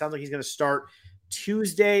 It sounds like he's going to start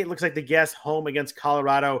Tuesday. It looks like the guest home against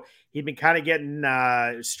Colorado. He'd been kind of getting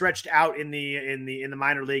stretched out in the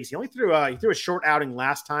minor leagues. He only threw a short outing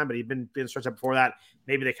last time, but he'd been stretched out before that.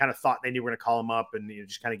 Maybe they kind of thought they knew we're going to call him up and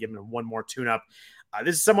just kind of give him one more tune-up.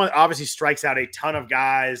 This is someone that obviously strikes out a ton of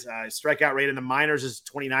guys. His strikeout rate in the minors is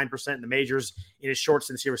 29%. In the majors, in his short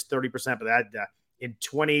since here was 30%. But that in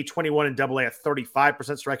 2021 in Double A, a 35%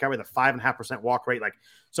 strikeout rate, a 5.5% walk rate. Like,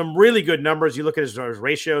 some really good numbers. You look at his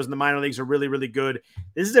ratios in the minor leagues are really, really good.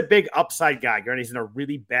 This is a big upside guy. Granted, he's in a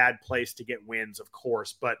really bad place to get wins, of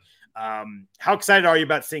course. But how excited are you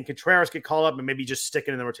about seeing Contreras get called up and maybe just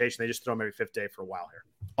sticking in the rotation? They just throw him every 5th day for a while here.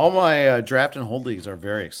 All my draft and hold leagues are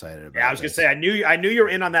very excited about. Yeah, I was going to say I knew you were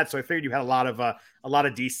in on that, so I figured you had a lot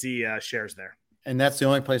of DC shares there. And that's the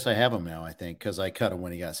only place I have him now, I think, because I cut him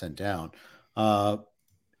when he got sent down. Note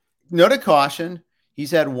of caution: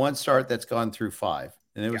 he's had 1 start that's gone through 5,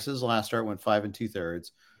 and it was his last start. Went 5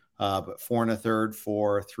 2/3, but 4 1/3,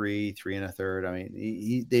 4 3, 3 1/3. I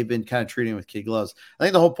mean, they've been kind of treating him with kid gloves. I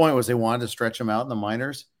think the whole point was they wanted to stretch him out in the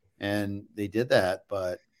minors, and they did that,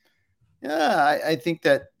 but. Yeah, I think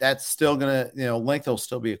that's still going to, length will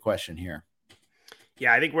still be a question here.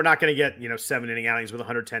 Yeah, I think we're not going to get, 7-inning outings with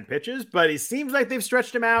 110 pitches, but it seems like they've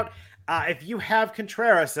stretched him out. If you have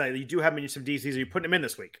Contreras, you do have him in some DCs. Are you putting him in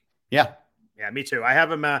this week? Yeah. Yeah, me too. I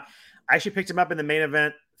have him. I actually picked him up in the main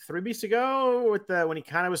event 3 weeks ago when he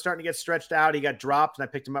kind of was starting to get stretched out. He got dropped, and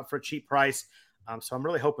I picked him up for a cheap price. So I'm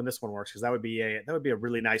really hoping this one works because that would be a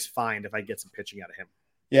really nice find if I get some pitching out of him.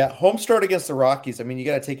 Yeah, home start against the Rockies. I mean, you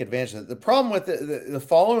got to take advantage of it. The problem with the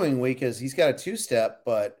following week is he's got a 2-step,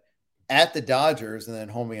 but at the Dodgers and then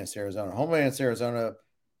home against Arizona. Home against Arizona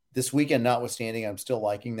this weekend notwithstanding, I'm still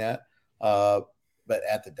liking that. But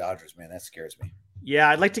at the Dodgers, man, that scares me. Yeah,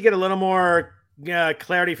 I'd like to get a little more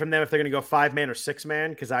clarity from them if they're going to go 5-man or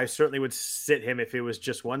 6-man, because I certainly would sit him if it was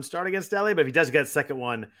just 1 start against LA. But if he does get a second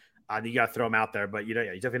one, you got to throw him out there. But you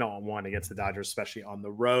definitely don't want 1 against the Dodgers, especially on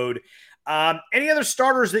the road. Any other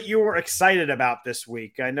starters that you were excited about this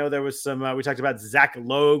week? I know there was some. We talked about Zach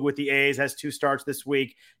Logue with the A's, has 2 starts this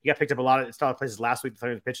week. He got picked up a lot of places last week.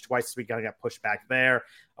 He pitched twice this week. Kind of got pushed back there.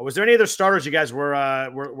 Was there any other starters you guys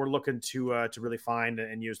were looking to really find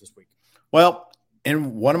and use this week? Well,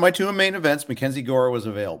 in one of my 2 main events, Mackenzie Gore was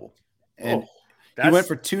available, and he went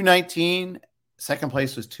for 219. Second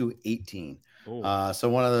place was 218. So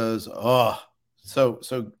one of those.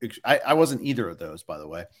 So I wasn't either of those, by the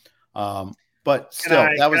way. But still,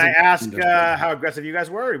 that was. Can I ask how aggressive you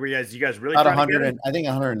guys were? You guys really about 100? I think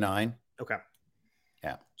 109. Okay.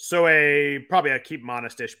 Yeah. So probably a keep him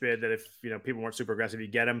honest-ish bid that if people weren't super aggressive, you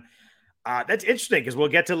get him. That's interesting because we'll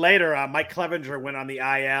get to later. Mike Clevenger went on the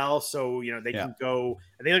IL, so they can go.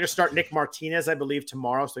 I think they're going to start Nick Martinez, I believe,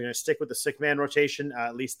 tomorrow. So they're going to stick with the 6-man rotation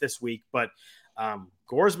at least this week, but.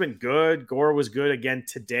 Gore's been good. Gore was good again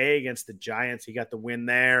today against the Giants. He got the win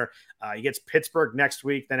there. He gets Pittsburgh next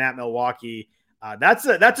week, then at Milwaukee. That's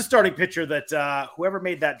a starting pitcher that whoever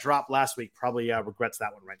made that drop last week probably regrets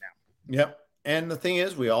that one right now. Yep. And the thing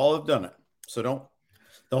is, we all have done it. So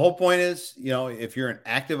the whole point is, if you're an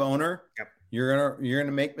active owner, you're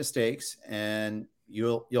gonna make mistakes, and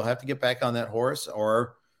you'll have to get back on that horse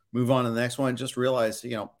or move on to the next one. Just realize,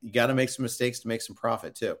 you got to make some mistakes to make some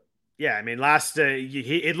profit too. Yeah, I mean,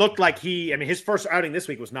 it looked like his first outing this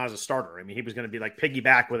week was not as a starter. I mean, he was going to be like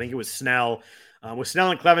piggyback with, I think it was Snell. With Snell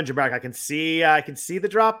and Clevenger back, I can see the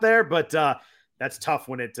drop there, but that's tough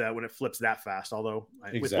when it flips that fast. Although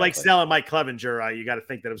with Blake Snell and Mike Clevenger, you got to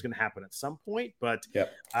think that it was going to happen at some point. But the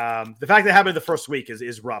fact that it happened the first week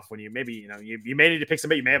is rough. When you may need to pick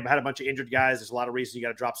somebody, you may have had a bunch of injured guys. There's a lot of reasons you got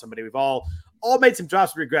to drop somebody. We've all made some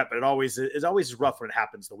drops we regret, but it always is rough when it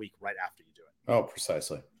happens the week right after you do it. Oh,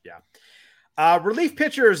 precisely. Yeah. Relief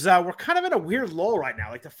pitchers, we're kind of in a weird lull right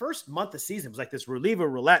now. Like the first month of the season was like this reliever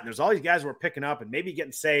roulette, and there's all these guys who are picking up and maybe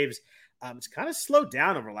getting saves. It's kind of slowed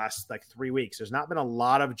down over the last 3 weeks. There's not been a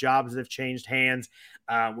lot of jobs that have changed hands.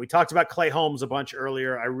 We talked about Clay Holmes a bunch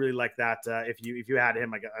earlier. I really like that. If you had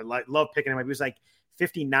him, I love picking him. He was like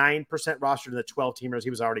 59% rostered in the 12 teamers. He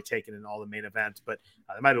was already taken in all the main events, but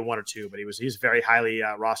there might have been one or two, but he was very highly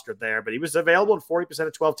rostered there, but he was available in 40%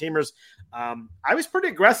 of 12 teamers. I was pretty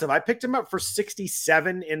aggressive. I picked him up for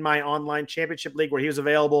 67 in my online championship league where he was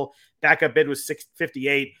available. Backup bid was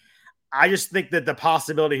 658. I just think that the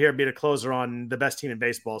possibility here of being a closer on the best team in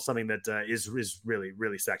baseball is something that is really,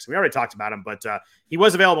 really sexy. We already talked about him, but he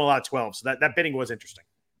was available in a lot of 12. So that bidding was interesting.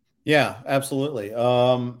 Yeah, absolutely.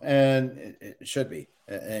 And it should be.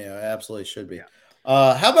 Absolutely should be.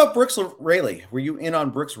 Yeah. How about Brooks Raley? Were you in on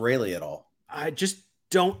Brooks Raley at all? I just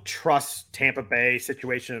don't trust Tampa Bay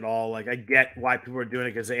situation at all. Like I get why people are doing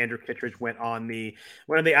it because Andrew Kittredge went on the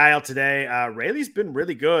IL today. Raley's been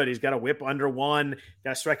really good. He's got a whip under 1,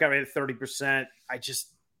 got a strikeout rate at 30%.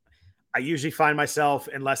 I usually find myself,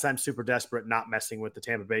 unless I'm super desperate, not messing with the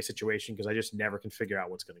Tampa Bay situation because I just never can figure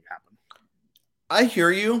out what's going to happen. I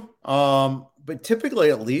hear you. But typically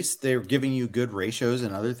at least they're giving you good ratios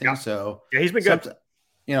and other things. Yeah. So yeah, he's been good.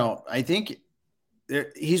 I think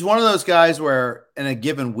he's one of those guys where in a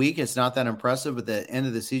given week, it's not that impressive. But at the end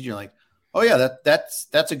of the season, you're like, oh yeah,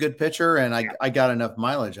 that's a good pitcher. And I got enough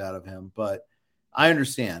mileage out of him, but I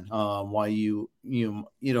understand why you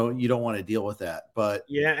don't want to deal with that, but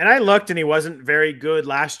yeah. And I looked and he wasn't very good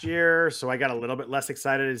last year. So I got a little bit less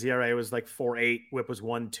excited. His ERA was like 4.8, whip was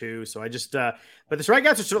 1.2. So I just, but the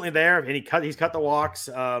strikeouts are certainly there and he's cut the walks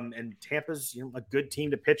and Tampa's, a good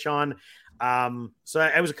team to pitch on. So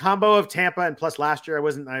it was a combo of Tampa and plus last year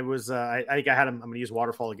I think I had him. I'm going to use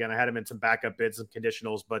Waterfall again. I had him in some backup bids, some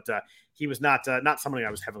conditionals, but he was not somebody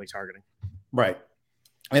I was heavily targeting. Right.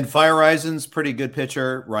 And Fireison's pretty good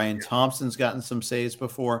pitcher. Ryan Thompson's gotten some saves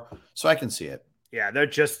before, so I can see it. Yeah, they're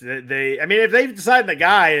just if they've decided the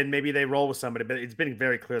guy and maybe they roll with somebody, but it's been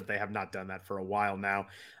very clear that they have not done that for a while now.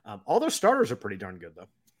 All those starters are pretty darn good though.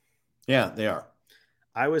 Yeah, they are.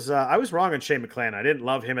 I was wrong on Shane McClanahan. I didn't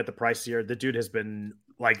love him at the price here. The dude has been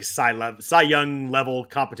like Cy Young level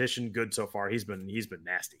competition good so far. He's been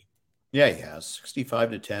nasty. Yeah, he has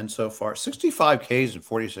 65-10 so far. 65 Ks in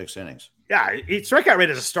 46 innings. Yeah, strikeout rate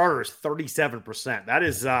as a starter is 37%.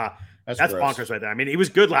 That's bonkers right there. I mean, he was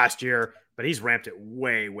good last year, but he's ramped it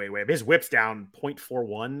way, way, way. His whip's down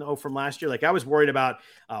 0.41 from last year. Like I was worried about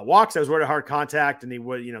walks. I was worried about hard contact, and the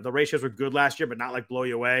ratios were good last year, but not like blow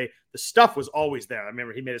you away. The stuff was always there. I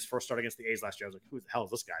remember he made his first start against the A's last year. I was like, who the hell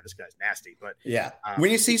is this guy? This guy's nasty. But yeah,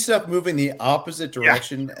 when you see stuff moving the opposite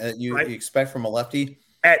direction you expect from a lefty.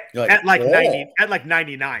 At like 90, at like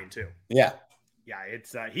 99 too. Yeah. Yeah,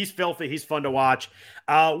 it's he's filthy. He's fun to watch.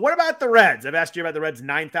 What about the Reds? I've asked you about the Reds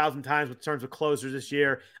 9,000 times in terms of closers this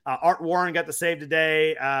year. Art Warren got the save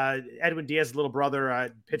today. Edwin Diaz's little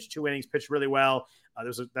brother pitched 2 innings, pitched really well. That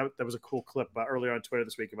was a cool clip earlier on Twitter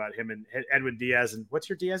this week about him and Edwin Diaz. And what's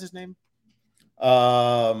your Diaz's name?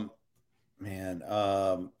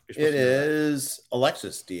 It is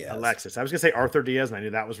Alexis Diaz. Alexis. I was going to say Arthur Diaz, and I knew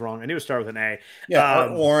that was wrong. I knew it started with an A. Yeah,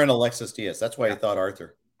 Warren Alexis Diaz. That's why he thought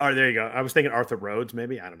Arthur. Oh, there you go. I was thinking Arthur Rhodes,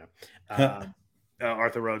 maybe. I don't know.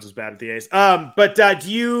 Arthur Rhodes is bad at the A's. But do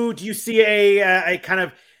you see a kind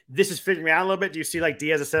of this is figuring out a little bit? Do you see like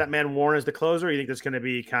Diaz as a setup man, Warren as the closer? Or you think that's going to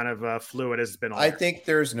be kind of fluid as it's been? I think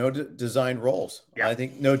there's no designed roles. Yeah. I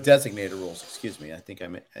think no designated roles. Excuse me. I think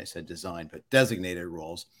I said design, but designated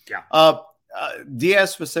roles. Yeah.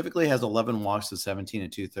 Diaz specifically has 11 walks to 17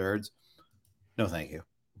 2/3. No, thank you.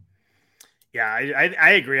 Yeah, I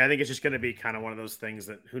agree. I think it's just going to be kind of one of those things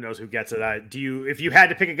that who knows who gets it. If you had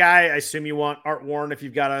to pick a guy, I assume you want Art Warren if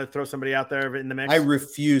you've got to throw somebody out there in the mix? I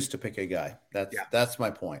refuse to pick a guy. That's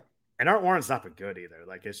my point. And Art Warren's not been good either.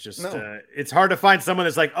 Like it's just it's hard to find someone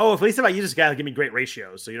that's like, oh, at least if I use this guy, he'll give me great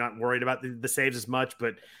ratios. So you're not worried about the saves as much.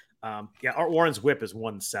 But Art Warren's whip is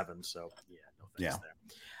 1.7. So no thanks there.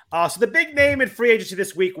 So the big name in free agency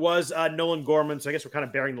this week was Nolan Gorman. So I guess we're kind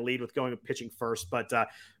of bearing the lead with going with pitching first. But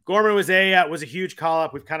Gorman was a huge call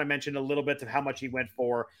up. We've kind of mentioned a little bit of how much he went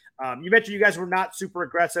for. You mentioned you guys were not super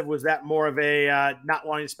aggressive. Was that more of a not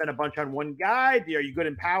wanting to spend a bunch on one guy? Are you good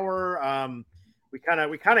in power? We kind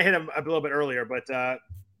of hit him a little bit earlier, but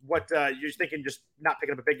what you're thinking? Just not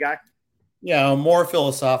picking up a big guy? Yeah, a more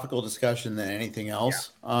philosophical discussion than anything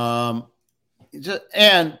else. Yeah.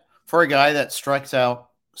 And for a guy that strikes out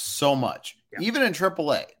so much, even in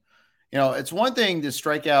AAA, it's one thing to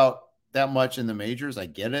strike out that much in the majors. I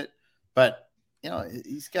get it, but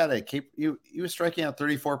he's got to keep. He was striking out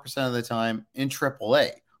 34% of the time in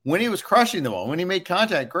AAA when he was crushing the ball. When he made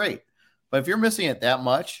contact, great. But if you're missing it that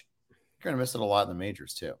much, you're going to miss it a lot in the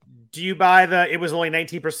majors too. Do you buy it was only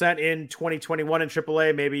 19% in 2021 in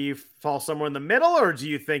AAA? Maybe you fall somewhere in the middle, or do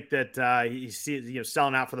you think that you see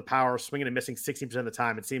selling out for the power, swinging and missing 16% of the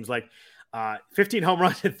time? It seems like 15 home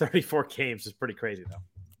runs in 34 games is pretty crazy, though.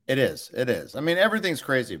 It is. I mean, everything's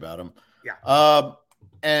crazy about him. Yeah.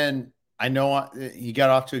 And I know he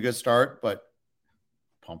got off to a good start, but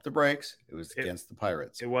pump the brakes. It was against the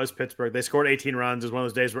Pirates. It was Pittsburgh. They scored 18 runs. It was one of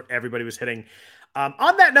those days where everybody was hitting.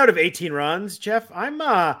 On that note of 18 runs, Jeff, I'm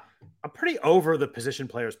pretty over the position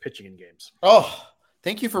players pitching in games. Oh,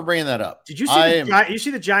 thank you for bringing that up. Did you see you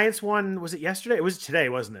see the Giants one? Was it yesterday? It was today,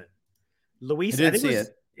 wasn't it? Luis, I didn't see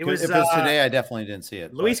it. If it was today, I definitely didn't see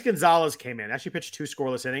it. Luis Gonzalez came in, actually pitched 2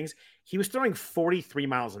 scoreless innings. He was throwing 43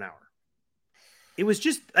 miles an hour. It was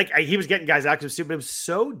just like he was getting guys out because it was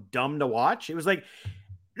so dumb to watch. It was like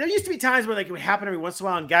there used to be times where like it would happen every once in a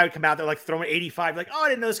while and a guy would come out there like throwing 85, like, oh, I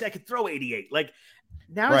didn't know this guy could throw 88. Like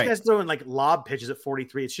now this guy's throwing like lob pitches at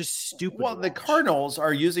 43. It's just stupid. Well, the Cardinals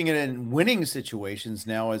are using it in winning situations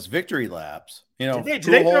now as victory laps. Did they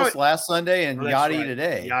throw it last Sunday and Yachty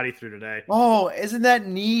today? Yachty threw today. Oh, isn't that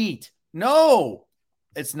neat? No,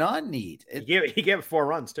 it's not neat. He gave it 4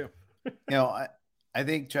 runs too. I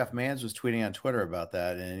think Jeff Mans was tweeting on Twitter about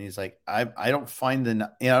that, and he's like, I don't find I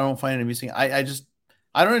don't find it amusing. I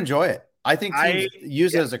don't enjoy it. I think teams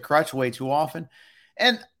use it as a crutch way too often.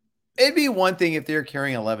 And it'd be one thing if they're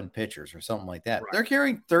carrying 11 pitchers or something like that. Right. They're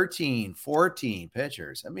carrying 13, 14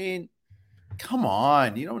 pitchers. I mean, come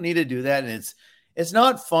on. You don't need to do that. And it's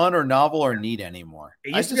not fun or novel or neat anymore.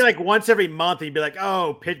 It used to be like once every month, you'd be like,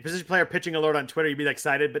 oh, position player pitching alert on Twitter. You'd be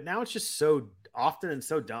excited. But now it's just so often and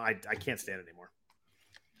so dumb. I can't stand it anymore.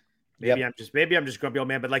 Maybe I'm just grumpy old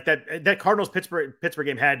man. But like that Cardinals Pittsburgh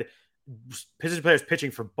game had position players pitching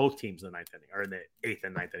for both teams in the 9th inning, or in the 8th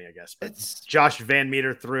and 9th inning, I guess. But Josh Van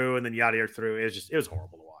Meter threw and then Yadier threw. It was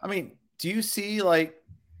horrible to watch. I mean, do you see like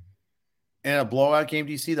in a blowout game,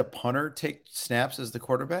 do you see the punter take snaps as the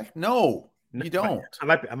quarterback? No, you don't.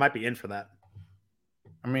 I might be in for that.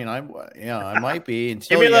 I mean, I might be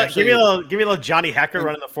until give me a little Johnny Hecker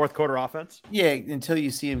running the 4th quarter offense. Yeah, until you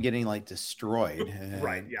see him getting like destroyed.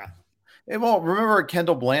 Right. Yeah. Well, remember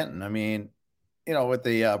Kendall Blanton? I mean, with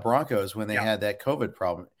the Broncos when they had that COVID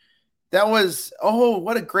problem. That was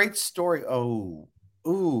what a great story. That's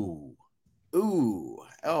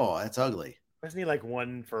ugly. Wasn't he like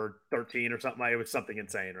 1 for 13 or something? It was something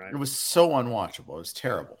insane, right? It was so unwatchable. It was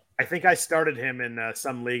terrible. I think I started him in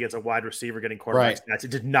some league as a wide receiver getting quarterback stats.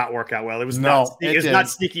 It did not work out well. It was not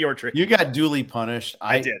sneaky or tricky. You got duly punished.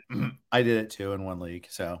 I did. I did it too in one league.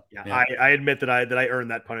 So yeah. I admit that I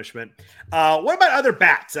earned that punishment. What about other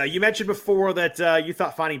bats? You mentioned before that you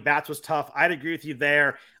thought finding bats was tough. I'd agree with you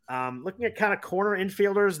there. Looking at kind of corner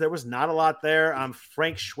infielders, there was not a lot there.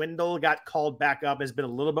 Frank Schwindel got called back up, has been a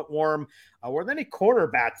little bit warm. Were there any corner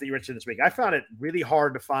bats that you mentioned this week? I found it really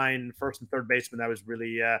hard to find first and third baseman. I was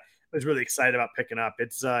really excited about picking up.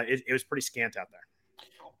 It was pretty scant out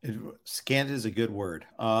there. Scant is a good word.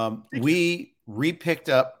 We re-picked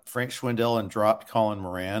up Frank Schwindel and dropped Colin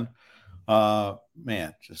Moran.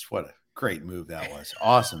 Man, just what a great move that was.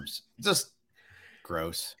 Awesome. Just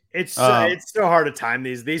gross. It's so hard to time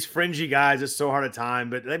these fringy guys. It's so hard to time.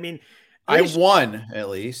 But I mean, I won at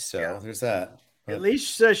least. So there's that. At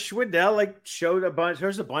least Schwindel showed a bunch.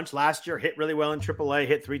 There's a bunch last year. Hit really well in AAA.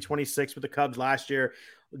 Hit 326 with the Cubs last year.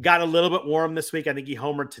 Got a little bit warm this week. I think he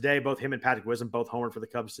homered today. Both him and Patrick Wisdom both homered for the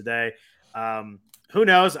Cubs today. Who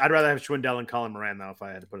knows? I'd rather have Schwindel and Colin Moran though, if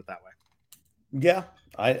I had to put it that way. Yeah,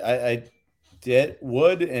 I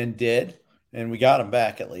would, and we got him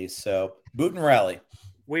back at least. So boot and rally.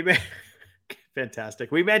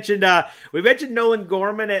 Fantastic. We mentioned Nolan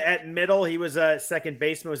Gorman at middle. He was a second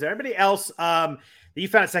baseman. Was there anybody else that you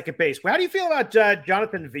found at second base? How do you feel about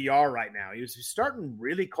Jonathan VR right now? He was starting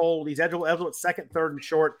really cold. He's eligible at second, third, and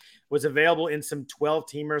short. Was available in some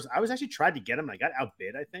 12-teamers. I was actually tried to get him. And I got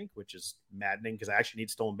outbid, I think, which is maddening because I actually need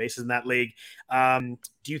stolen bases in that league. Do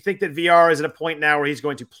you think that VR is at a point now where he's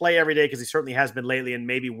going to play every day, because he certainly has been lately, and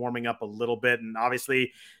maybe warming up a little bit? And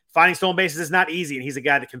obviously, finding stolen bases is not easy, and he's a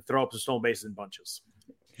guy that can throw up some stolen bases in bunches.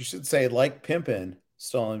 You should say, like Pimpin,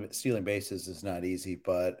 stealing bases is not easy,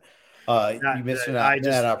 but you missed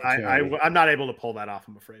that opportunity. I'm not able to pull that off,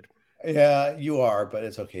 I'm afraid. Yeah, you are, but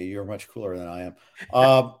it's okay. You're much cooler than I am.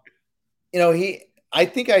 I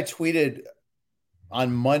think I tweeted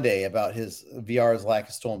on Monday about his VR's lack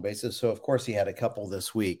of stolen bases. So of course he had a couple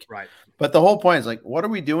this week. Right. But the whole point is, like, what are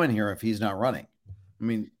we doing here if he's not running? I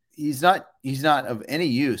mean, he's not of any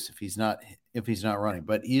use if he's not running,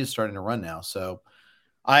 but he is starting to run now. So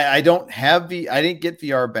I didn't get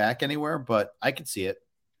VR back anywhere, but I could see it.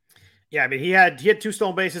 Yeah, I mean, he had 2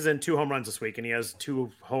 stolen bases and 2 home runs this week, and he has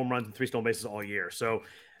 2 home runs and 3 stolen bases all year. So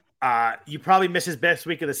you probably miss his best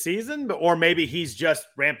week of the season, or maybe he's just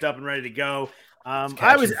ramped up and ready to go. I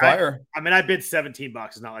bid $17.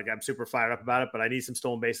 It's not like I'm super fired up about it, but I need some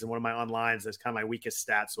stolen bases in one of my onlines. That's kind of my weakest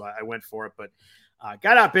stat, so I went for it. But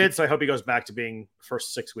got outbid, so I hope he goes back to being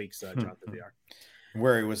first 6 weeks, Jonathan VR.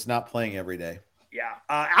 Where he was not playing every day. Yeah.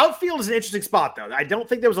 Outfield is an interesting spot, though. I don't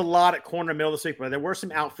think there was a lot at corner and middle this week, but there were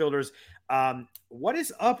some outfielders. What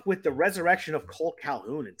is up with the resurrection of Cole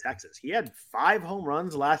Calhoun in Texas? He had 5 home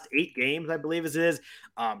runs the last 8 games, I believe it is.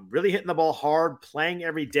 Really hitting the ball hard, playing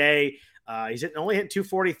every day. He's only hitting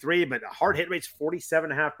 243, but hard hit rate's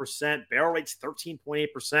 47.5%. Barrel rate's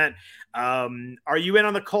 13.8%. Are you in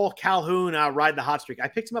on the Cole Calhoun ride the hot streak? I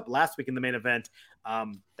picked him up last week in the main event.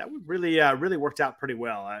 That would really worked out pretty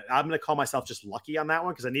well. I'm going to call myself just lucky on that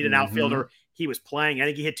one because I need an outfielder. He was playing. I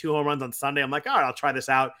think he hit 2 home runs on Sunday. I'm like, all right, I'll try this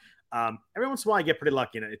out. Every once in a while I get pretty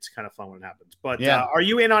lucky, and it's kind of fun when it happens. But yeah. Are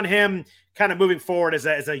you in on him kind of moving forward as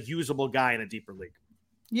a usable guy in a deeper league?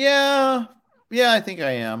 Yeah, I think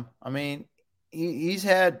I am. I mean, he's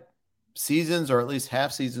had seasons, or at least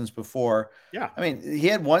half seasons before. Yeah. I mean, he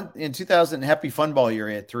had one in 2000 Happy Fun Ball year.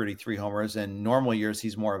 He had 33 homers, and normal years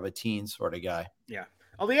he's more of a teen sort of guy. Yeah.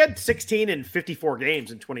 Although he had 16 in 54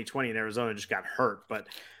 games in 2020 in Arizona, just got hurt. But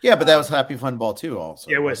yeah, but that was Happy Fun Ball too. Also,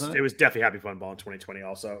 it was definitely Happy Fun Ball in 2020.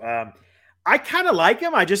 Also, I kind of like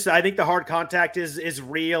him. I think the hard contact is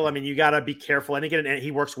real. I mean, you got to be careful. I think he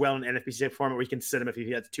works well in NFBC format where you can sit him if he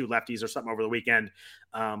has 2 lefties or something over the weekend.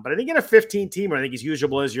 But I think in a 15-teamer, I think he's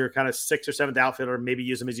usable as your kind of 6th or 7th outfielder. Maybe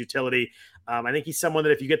use him as utility. I think he's someone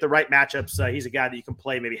that if you get the right matchups, he's a guy that you can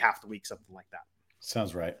play maybe half the week, something like that.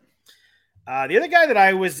 Sounds right. The other guy that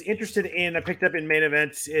I was interested in, I picked up in main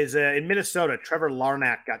events, is in Minnesota. Trevor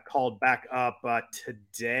Larnach got called back up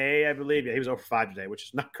today, I believe. Yeah, he was over 5 today, which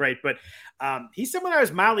is not great. But he's someone I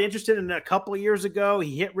was mildly interested in a couple of years ago.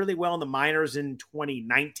 He hit really well in the minors in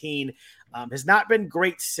 2019. Has not been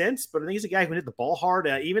great since, but I think he's a guy who can hit the ball hard.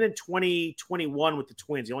 Even in 2021 with the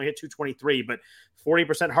Twins, he only hit 223, but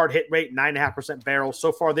 40% hard hit rate, 9.5% barrel.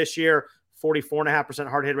 So far this year, 44.5%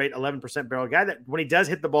 hard hit rate, 11% barrel. Guy that when he does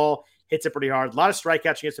hit the ball, hits it pretty hard. A lot of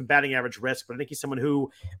strikeouts, you get some batting average risk, but I think he's someone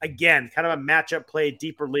who, again, kind of a matchup play,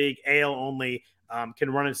 deeper league, AL only,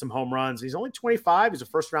 can run in some home runs. He's only 25. He's a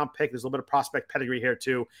first-round pick. There's a little bit of prospect pedigree here,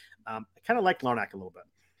 too. I kind of like Larnach a little bit.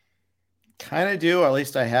 Kind of do, or at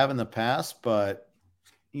least I have in the past, but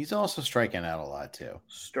he's also striking out a lot, too.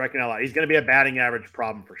 Striking out a lot. He's going to be a batting average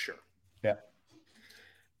problem for sure. Yeah.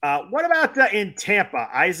 What about in Tampa?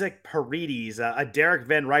 Isaac Paredes, a Derek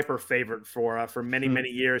Van Riper favorite for many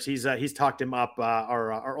years. He's talked him up.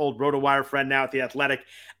 Our old RotoWire friend now at the Athletic.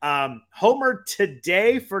 Homer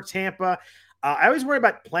today for Tampa. I always worry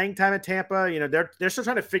about playing time at Tampa. You know, they're still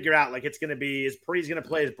trying to figure out like it's going to be is Paredes going to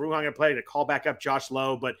play, is Brujan going to play to call back up Josh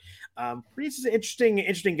Lowe. But Paredes is an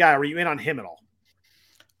interesting guy. Were you in on him at all?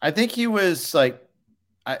 I think he was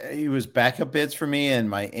he was backup bids for me in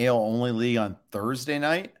my AL only league on Thursday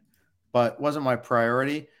night, but wasn't my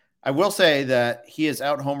priority. I will say that he has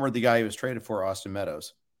out-homered the guy he was traded for, Austin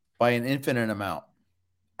Meadows, by an infinite amount.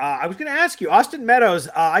 I was going to ask you, Austin Meadows.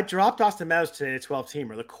 I dropped Austin Meadows today at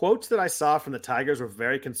 12-teamer. The quotes that I saw from the Tigers were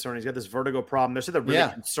very concerning. He's got this vertigo problem. They're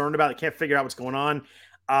really concerned about it. They can't figure out what's going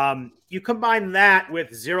on. You combine that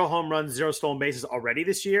with 0 home runs, 0 stolen bases already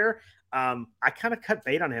this year. I kind of cut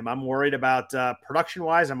bait on him. I'm worried about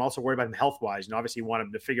production-wise. I'm also worried about him health-wise. You know, obviously you want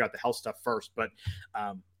him to figure out the health stuff first, but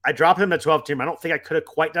I dropped him at 12-teamer. I don't think I could have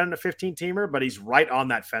quite done a 15-teamer, but he's right on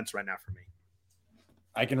that fence right now for me.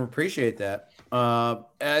 I can appreciate that.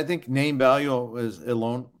 I think name value is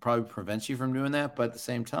alone probably prevents you from doing that, but at the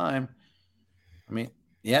same time, I mean,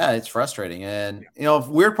 yeah, it's frustrating. And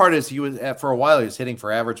weird part is he was for a while he was hitting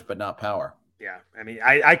for average but not power. Yeah, I mean,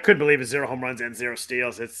 I couldn't believe it. 0 home runs and 0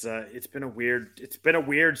 steals. It's been a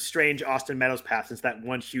weird, strange Austin Meadows path since that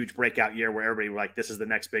one huge breakout year where everybody was like, this is the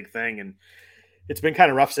next big thing, and it's been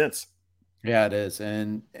kind of rough since. Yeah, it is,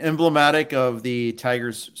 and emblematic of the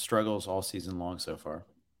Tigers' struggles all season long so far.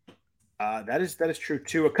 That is true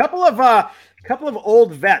too. A couple of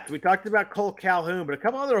old vets. We talked about Cole Calhoun, but a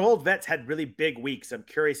couple other old vets had really big weeks. I'm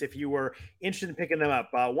curious if you were interested in picking them up.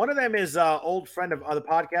 One of them is old friend of the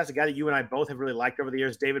podcast, a guy that you and I both have really liked over the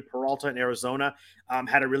years. David Peralta in Arizona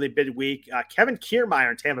had a really big week. Kevin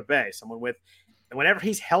Kiermaier in Tampa Bay, someone with, and whenever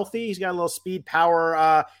he's healthy, he's got a little speed power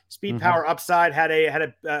upside. Had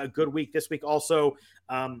a good week this week also.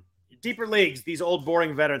 Deeper leagues, these old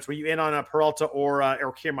boring veterans. Were you in on a Peralta or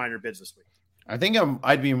Kiermaier bids this week? I think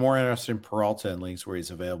I'd be more interested in Peralta in leagues where he's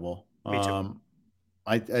available. Me too.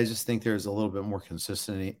 I just think there's a little bit more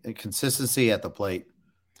consistency at the plate.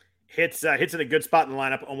 Hits in a good spot in the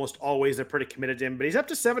lineup. Almost always they're pretty committed to him. But he's up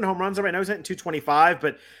to 7 home runs right now. He's hitting 225,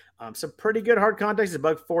 but some pretty good hard contacts. He's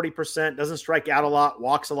above 40%. Doesn't strike out a lot.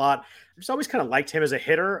 Walks a lot. I just always kind of liked him as a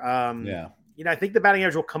hitter. Yeah. I think the batting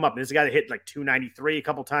average will come up. This is a guy that hit like 293 a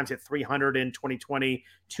couple times, hit 300 in 2020,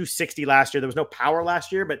 260 last year. There was no power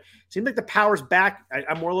last year, but it seems like the power's back.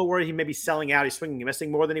 I'm more a little worried he may be selling out. He's swinging and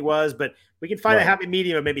missing more than he was, but we can find a happy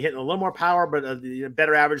medium of maybe hitting a little more power, but a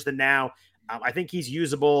better average than now. I think he's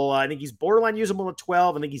usable. I think he's borderline usable at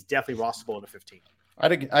 12. I think he's definitely rosterable at 15.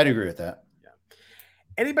 I'd agree with that.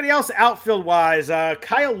 Anybody else outfield wise?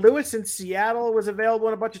 Kyle Lewis in Seattle was available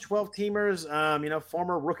in a bunch of 12-teamers.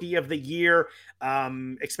 Former rookie of the year.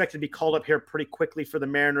 Expected to be called up here pretty quickly for the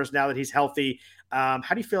Mariners now that he's healthy. How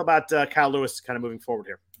do you feel about Kyle Lewis kind of moving forward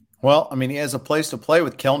here? Well, I mean, he has a place to play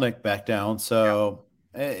with Kelnick back down. So,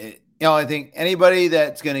 I think anybody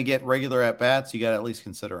that's going to get regular at bats, you got to at least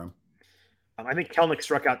consider him. I think Kelnick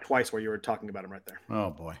struck out twice where you were talking about him right there. Oh,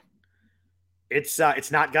 boy. It's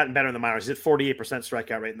not gotten better in the minors. He's at 48%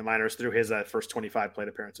 strikeout rate in the minors through his first 25 plate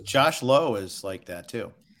appearances. Josh Lowe is like that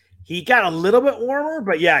too. He got a little bit warmer,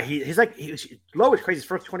 but yeah, Lowe is crazy. His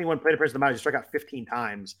first 21 plate appearances in the minors, he struck out 15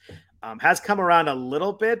 times. Has come around a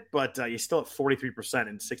little bit, but he's still at 43%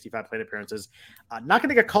 in 65 plate appearances. Not going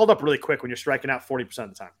to get called up really quick when you're striking out 40% of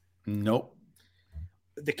the time. Nope.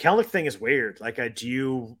 The Kelnick thing is weird. Like, how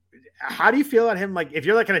do you feel about him? Like, if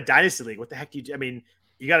you're like in a dynasty league, what the heck do you do? I mean,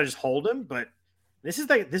 you got to just hold him, but this is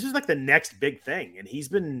like the next big thing, and he's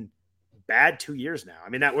been bad 2 years now. I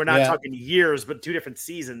mean, that we're not talking years, but 2 different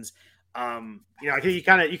seasons. I think you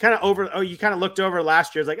kind of looked over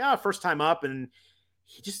last year. It's like, first time up, and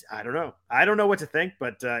he just I don't know what to think,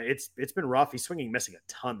 but it's been rough. He's swinging, missing a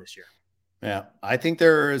ton this year. Yeah, I think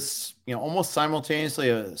there is almost simultaneously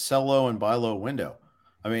a sell low and buy low window.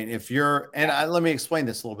 I mean, let me explain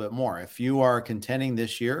this a little bit more. If you are contending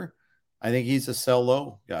this year, I think he's a sell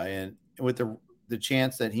low guy, and with the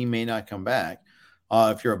chance that he may not come back.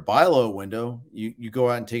 If you're a buy low window, you go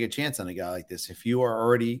out and take a chance on a guy like this. If you are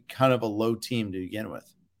already kind of a low team to begin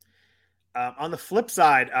with. On the flip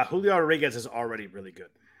side, Julio Rodriguez is already really good.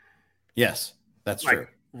 Yes, that's true.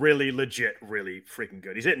 Really legit, really freaking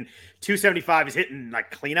good. He's hitting 275. He's hitting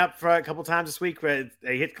like cleanup for a couple times this week. They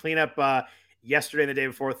hit cleanup yesterday and the day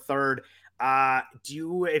before, third. If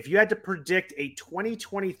you had to predict a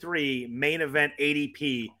 2023 main event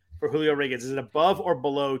ADP for Julio Rodriguez, is it above or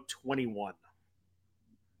below 21?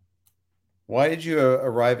 Why did you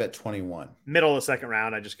arrive at 21? Middle of the second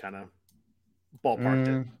round. I just kind of ballparked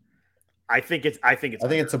it. I think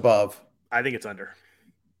it's above. I think it's under.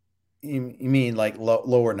 You mean like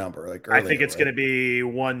lower number? Like earlier, I think it's going to be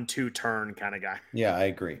 1-2 turn kind of guy. Yeah, I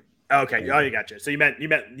agree. Okay. Oh, you gotcha. So you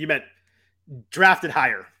meant drafted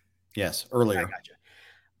higher. Yes, earlier. I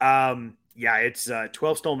gotcha. Yeah, it's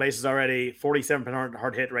 12 stolen bases already, 47%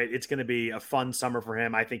 hard hit rate. It's going to be a fun summer for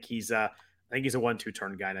him. I think he's a 1-2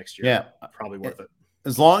 turn guy next year. Yeah, probably worth it.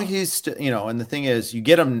 As long as he's and the thing is, you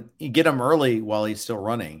get him early while he's still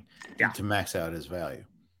running to max out his value.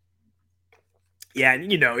 Yeah,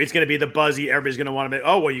 and it's going to be the buzzy. Everybody's going to want to.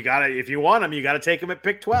 Oh well, if you want him, you got to take him at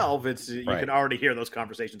pick 12. You can already hear those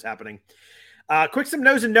conversations happening. Quick, some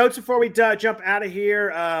no's and notes before we jump out of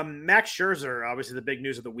here. Max Scherzer, obviously the big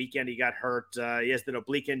news of the weekend. He got hurt. He has an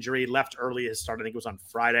oblique injury. Left early. His start, I think, was on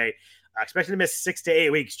Friday. Expected to miss 6 to 8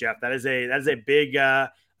 weeks. Jeff, that is a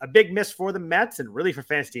big miss for the Mets and really for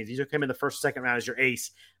fantasy teams. You took him in the first, second round as your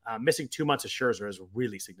ace. Missing 2 months of Scherzer is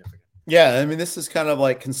really significant. Yeah, I mean, this is kind of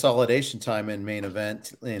like consolidation time in main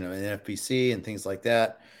event, in FBC and things like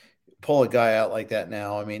that. pull a guy out like that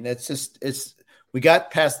now. I mean, we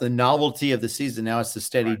got past the novelty of the season. Now it's the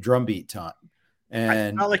steady drumbeat time.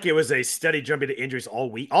 And I felt like it was a steady drumbeat of injuries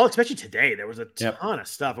all week, especially today. There was a ton of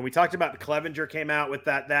stuff. And we talked about Clevenger came out with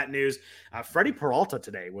that news. Freddie Peralta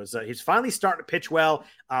today he's finally starting to pitch well.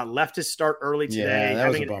 Left his start early today. Yeah, that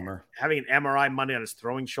was a bummer. Having an MRI Monday on his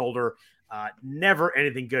throwing shoulder. Never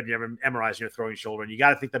anything good. You ever MRIs your throwing shoulder, and you got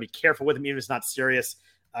to think they'll be careful with him, even if it's not serious.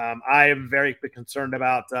 I am very concerned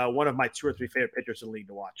about one of my 2 or 3 favorite pitchers in the league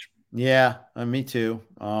to watch. Yeah, me too.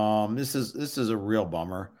 This is a real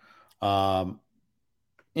bummer.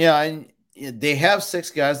 And they have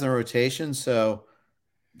 6 guys in the rotation, so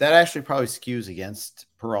that actually probably skews against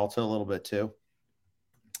Peralta a little bit too.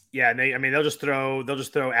 Yeah, they'll just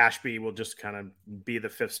throw Ashby will just kind of be the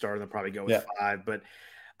 5th starter and they'll probably go with 5, but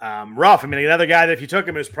rough. I mean, another guy that if you took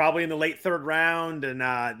him is probably in the late 3rd round, and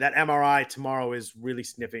that MRI tomorrow is really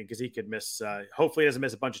sniffing because he could miss. Hopefully, he doesn't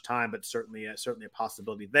miss a bunch of time, but certainly a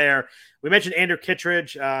possibility there. We mentioned Andrew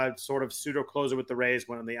Kittredge, sort of pseudo closer with the Rays,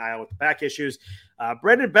 went on the IL with the back issues.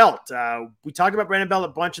 Brandon Belt, we talked about Brandon Belt a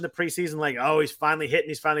bunch in the preseason, like, oh, he's finally hitting,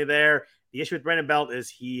 he's finally there. The issue with Brandon Belt is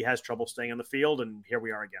he has trouble staying on the field, and here we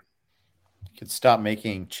are again. You could stop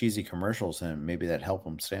making cheesy commercials, and maybe that'd help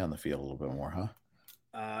him stay on the field a little bit more, huh?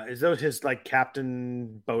 Is those his like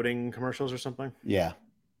captain boating commercials or something? Yeah,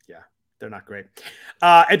 they're not great.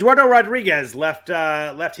 Eduardo Rodriguez left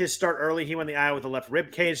his start early. He won the IL with a left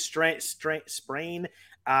rib cage sprain.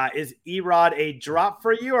 Is Erod a drop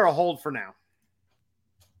for you or a hold for now?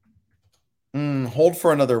 Hold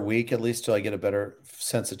for another week at least till I get a better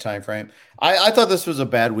sense of time frame. I thought this was a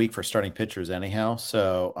bad week for starting pitchers anyhow.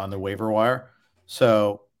 So on the waiver wire.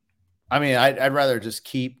 So I mean, I'd rather just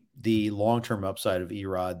keep the long-term upside of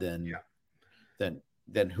Erod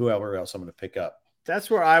than whoever else I'm going to pick up.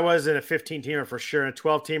 That's where I was in a 15-teamer for sure. A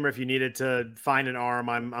 12-teamer, if you needed to find an arm,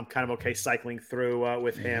 I'm kind of okay cycling through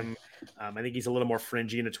with him. I think he's a little more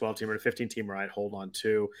fringy in a 12-teamer. A 15-teamer, I'd hold on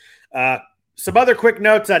to. Some other quick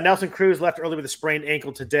notes. Nelson Cruz left early with a sprained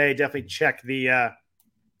ankle today. Definitely check the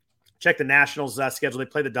Nationals schedule. They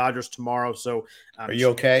play the Dodgers tomorrow. So, are you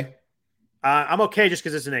okay? I'm okay just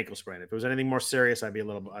because it's an ankle sprain. If it was anything more serious, I'd be a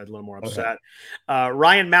little more upset. Okay.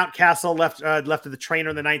 Ryan Mountcastle left to the trainer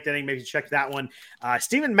in the 9th inning. Maybe check that one.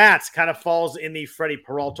 Steven Matz kind of falls in the Freddie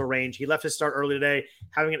Peralta range. He left his start early today,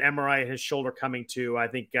 having an MRI in his shoulder coming to. I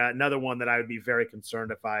think another one that I would be very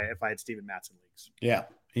concerned if I had Steven Matz in leagues. Yeah,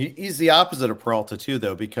 he's the opposite of Peralta too,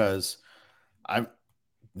 though, because I'm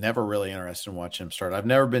never really interested in watching him start. I've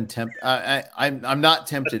never been tempted. I'm not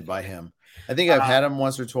tempted by him. I think I've had him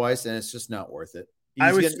once or twice, and it's just not worth it.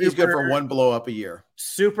 He's good for one blow up a year.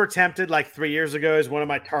 Super tempted like 3 years ago is one of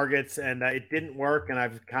my targets, and it didn't work. And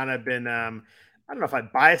I've kind of been, I don't know if I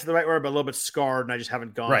biased the right word, but a little bit scarred, and I just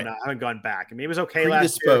haven't gone back. I mean, it was okay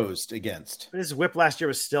last year. Predisposed against. His whip last year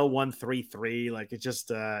was still 1.33. Like it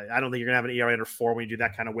just, I don't think you're gonna have an ERA under 4 when you do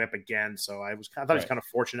that kind of whip again. So I thought he was kind of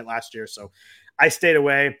fortunate last year, so I stayed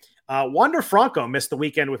away. Wander Franco missed the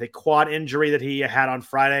weekend with a quad injury that he had on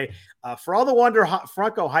Friday. For all the Wander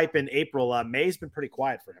Franco hype in April, May's been pretty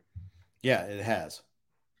quiet for him. Yeah, it has.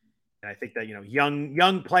 And I think that,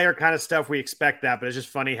 young player kind of stuff, we expect that, but it's just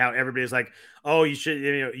funny how everybody's like, oh, you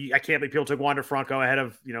should, I can't believe people took Wander Franco ahead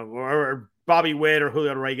of, or Bobby Witt or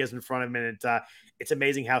Julio Rodriguez in front of him. And it's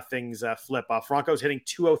amazing how things flip. Franco's hitting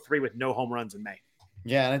 203 with no home runs in May.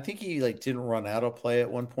 Yeah, and I think he didn't run out of play at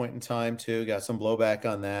one point in time too. Got some blowback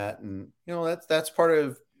on that, and that's part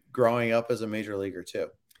of growing up as a major leaguer too.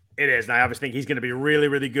 It is, and I obviously think he's going to be really,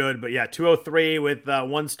 really good. But yeah, 203 with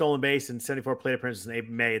 1 stolen base and 74 plate appearances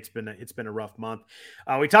in May. It's been a rough month.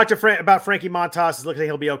 We talked about Frankie Montas. It looks like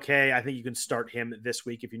he'll be okay. I think you can start him this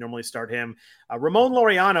week if you normally start him. Ramon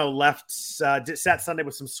Laureano sat Sunday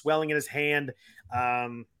with some swelling in his hand.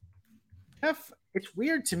 It's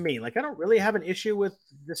weird to me. Like, I don't really have an issue with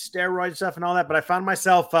the steroid stuff and all that, but I found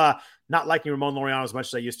myself not liking Ramon Laureano as much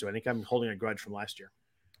as I used to. I think I'm holding a grudge from last year.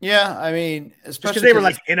 Yeah, I mean, especially because they were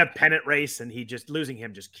like in a pennant race, and losing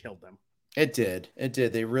him just killed them. It did.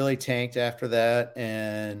 They really tanked after that,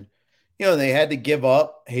 and they had to give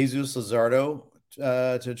up Jesus Luzardo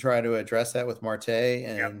to try to address that with Marte.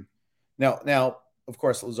 And now, of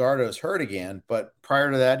course, Luzardo is hurt again, but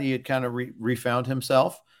prior to that, he had kind of refound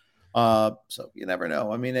himself. So you never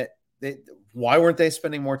know. I mean, why weren't they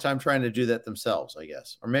spending more time trying to do that themselves, I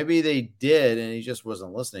guess? Or maybe they did and he just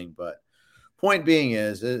wasn't listening. But point being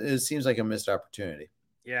is, it seems like a missed opportunity.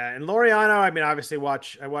 Yeah, and Laureano, I mean, obviously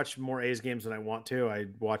I watch more A's games than I want to. I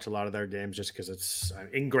watch a lot of their games just because it's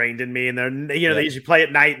ingrained in me, and they usually play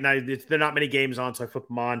at night, and there are not many games on, so I flip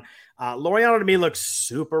them on. Laureano to me looks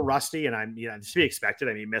super rusty, and it's to be expected.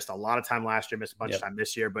 I mean, he missed a lot of time last year, missed a bunch of time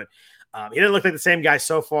this year, but he didn't look like the same guy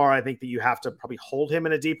so far. I think that you have to probably hold him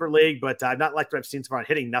in a deeper league, but I've not liked what I've seen so far.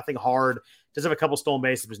 Hitting nothing hard, does have a couple stolen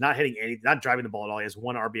bases, but not hitting any, not driving the ball at all. He has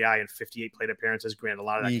 1 RBI and 58 plate appearances. Granted, a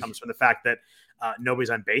lot of that comes from the fact that nobody's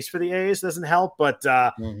on base for the A's, doesn't help, but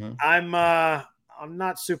I'm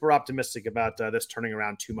not super optimistic about this turning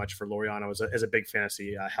around too much for Laureano as a big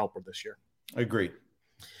fantasy helper this year. Agreed.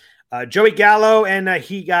 Joey Gallo and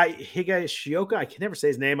Higashioka, I can never say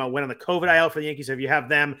his name, went on the COVID IL for the Yankees. So if you have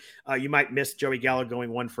them, you might miss Joey Gallo going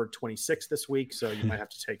 1 for 26 this week, so you might have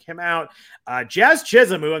to take him out. Jazz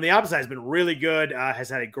Chisholm, who on the opposite has been really good, has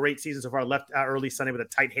had a great season so far, left early Sunday with a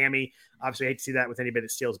tight hammy. Obviously, I hate to see that with anybody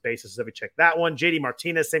that steals bases, so we check that one. JD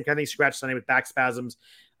Martinez, same kind of thing, scratched Sunday with back spasms.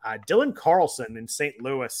 Dylan Carlson in St.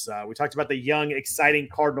 Louis. We talked about the young, exciting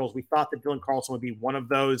Cardinals. We thought that Dylan Carlson would be one of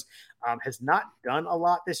those. Has not done a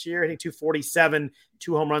lot this year. Hitting 247,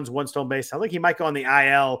 2 home runs, 1 stolen base. Sounds like he might go on the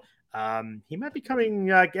IL. He might be getting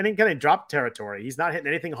kind of drop territory. He's not hitting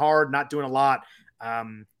anything hard, not doing a lot. I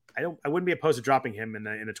wouldn't be opposed to dropping him in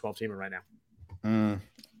a 12-teamer right now.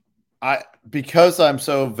 Because I'm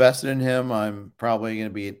so vested in him, I'm probably going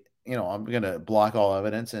to be, I'm going to block all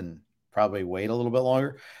evidence and probably wait a little bit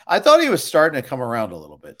longer. I thought he was starting to come around a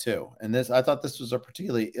little bit too. And I thought this was a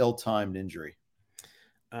particularly ill-timed injury.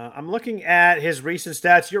 I'm looking at his recent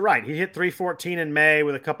stats. You're right. He hit 314 in May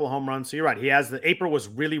with a couple of home runs. So you're right. April was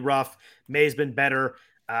really rough. May's been better.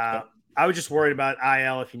 I was just worried about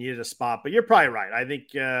IL if he needed a spot, but you're probably right. I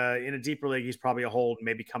think in a deeper league, he's probably a hold,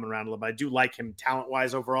 maybe coming around a little bit. I do like him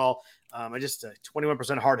talent-wise overall. I just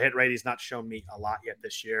 21% hard hit rate. He's not shown me a lot yet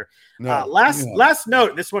this year. Last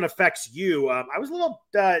note. This one affects you. I was a little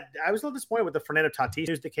disappointed with the Fernando Tatis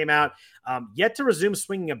news that came out. Yet to resume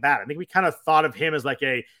swinging a bat. I think we kind of thought of him as like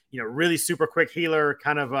a really super quick healer,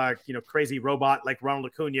 kind of crazy robot like Ronald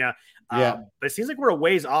Acuna. But it seems like we're a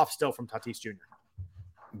ways off still from Tatis Jr.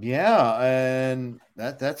 Yeah, and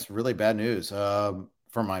that's really bad news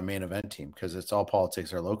for my main event team because it's all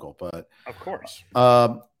politics are local. But of course,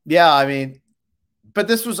 yeah, I mean, but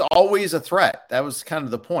this was always a threat. That was kind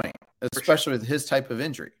of the point, especially with his type of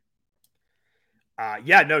injury.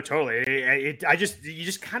 Yeah, no, totally. You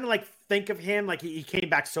just kind of like think of him like he came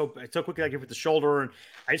back so quickly, like with the shoulder, and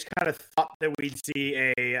I just kind of thought that we'd see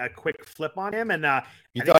a quick flip on him. And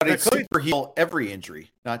you thought he'd super heal every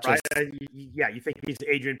injury, not just yeah. You think he's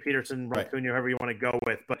Adrian Peterson, Racuna, whoever you want to go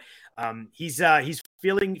with, but he's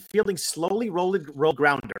fielding slowly rolled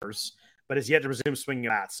grounders, but has yet to resume swinging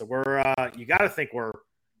bats. So you got to think we're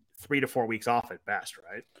 3 to 4 weeks off at best,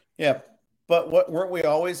 right? Yeah. But weren't we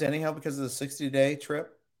always anyhow because of the 60-day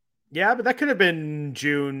trip? Yeah, but that could have been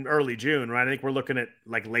early June, right? I think we're looking at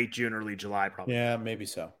like late June, early July, probably. Yeah, maybe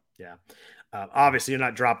so. Yeah. Obviously, you're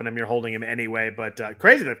not dropping him; you're holding him anyway. But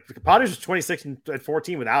crazy that the Padres was 26 and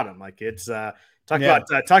 14 without him. Like it's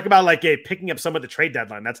talk about like picking up some of the trade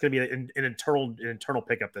deadline. That's going to be an internal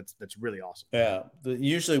pickup. That's really awesome. Yeah.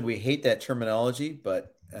 Usually we hate that terminology,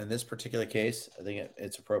 but in this particular case, I think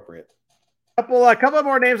it's appropriate. A couple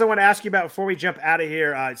more names I want to ask you about before we jump out of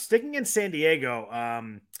here. Sticking in San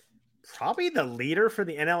Diego, probably the leader for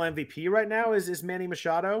the NL MVP right now is Manny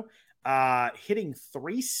Machado, hitting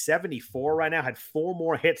 374 right now. Had 4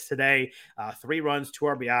 more hits today, 3 runs, 2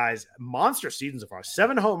 RBIs. Monster season so far.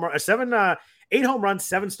 8 home runs,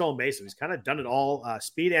 7 stolen bases. He's kind of done it all.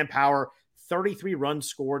 Speed and power. 33 runs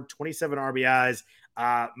scored, 27 RBIs.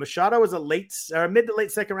 Machado is a mid to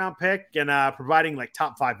late second round pick and providing like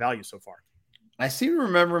top 5 value so far. I seem to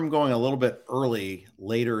remember him going a little bit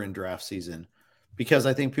later in draft season because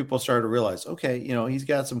I think people started to realize, okay, he's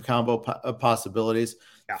got some combo possibilities.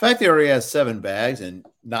 Yeah. The fact that he already has 7 bags and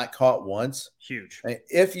not caught once. Huge.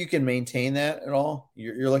 If you can maintain that at all,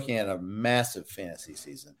 you're looking at a massive fantasy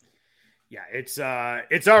season. Yeah, it's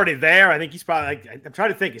already there. I think he's probably I'm trying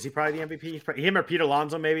to think. Is he probably the MVP? Him or Pete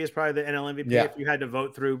Alonso maybe is probably the NL MVP if you had to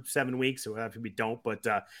vote through 7 weeks. So if we don't, but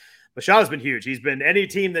Machado's been huge. He's been any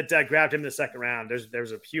team that grabbed him in the second round.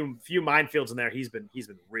 There's a few minefields in there. He's been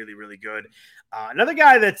really, really good. Another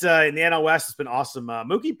guy that's in the NL West has been awesome.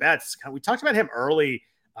 Mookie Betts. We talked about him early.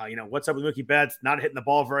 What's up with Mookie Betts? Not hitting the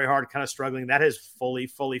ball very hard, kind of struggling. That has fully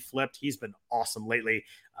flipped. He's been awesome lately.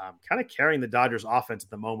 Kind of carrying the Dodgers offense at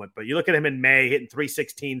the moment. But you look at him in May, hitting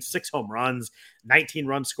 316, 6 home runs, 19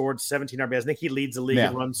 runs scored, 17 RBIs. I think he leads the league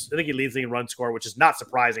in runs. I think he leads the league in run score, which is not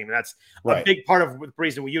surprising. I mean, that's a big part of the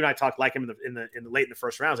reason you and I talked like him in the late in the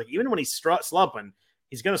first rounds. Like even when he's slumping,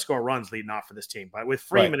 he's going to score runs leading off for this team. But with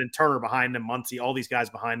Freeman and Turner behind him, Muncy, all these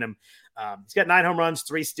guys behind him, he's got 9 home runs,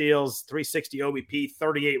 3 steals, 360 OBP,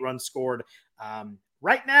 38 runs scored.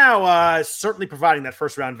 Right now, certainly providing that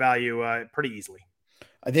first round value pretty easily.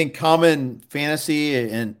 I think common fantasy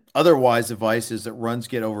and otherwise advice is that runs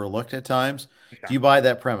get overlooked at times. Okay. Do you buy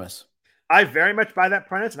that premise? I very much buy that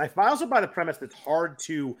premise. And I also buy the premise that it's hard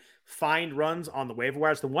to find runs on the waiver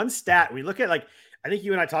wires. The one stat, we look at, like, I think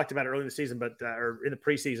you and I talked about it early in the season, but or in the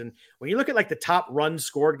preseason, when you look at like the top run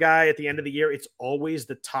scored guy at the end of the year, it's always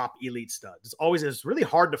the top elite studs. It's really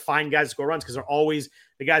hard to find guys to score runs because they're always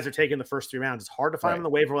the guys are taking the first 3 rounds. It's hard to find them on the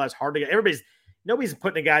waiver wire. It's hard to get. Nobody's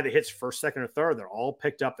putting a guy that hits first, second, or third. They're all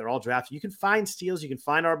picked up. They're all drafted. You can find steals. You can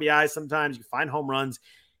find RBIs sometimes. You can find home runs.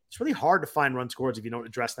 It's really hard to find run scores if you don't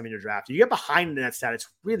address them in your draft. If you get behind in that stat, it's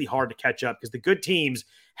really hard to catch up because the good teams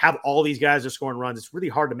have all these guys that are scoring runs. It's really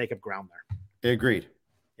hard to make up ground there. Agreed.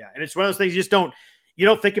 Yeah, and it's one of those things you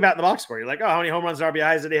don't think about in the box score. You're like, oh, how many home runs and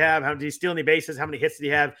RBIs did he have? How did he steal any bases? How many hits did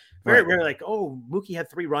he have? Very rarely like, oh, Mookie had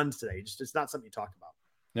 3 runs today. It's not something you talk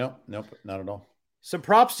about. Nope, not at all. Some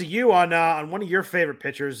props to you on one of your favorite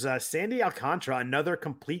pitchers, Sandy Alcantara, another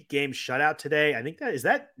complete game shutout today. I think is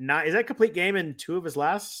that complete game in 2 of his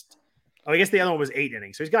last? Oh, I guess the other one was 8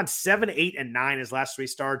 innings. So he's gone 7, 8, and 9 his last 3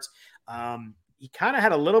 starts. He kind of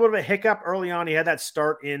had a little bit of a hiccup early on. He had that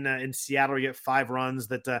start in Seattle. He get 5 runs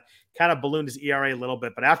that kind of ballooned his ERA a little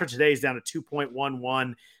bit. But after today, he's down to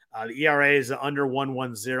 2.11. The ERA is under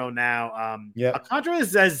 1.10 now. Alcantara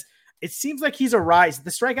is it seems like he's a rise. The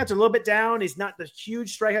strikeouts are a little bit down. He's not the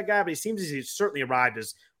huge strikeout guy, but he seems he's certainly arrived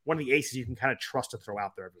as one of the aces you can kind of trust to throw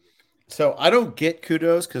out there every week. So I don't get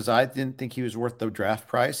kudos because I didn't think he was worth the draft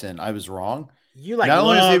price, and I was wrong. You like not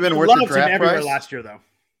only has he been worth the draft price last year, though.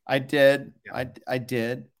 I did. Yeah. I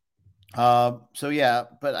did. So yeah,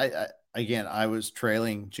 but I was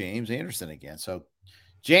trailing James Anderson again. So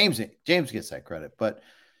James gets that credit, but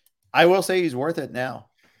I will say he's worth it now.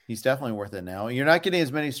 He's definitely worth it now. You're not getting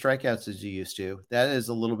as many strikeouts as you used to. That is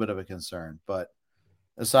a little bit of a concern, but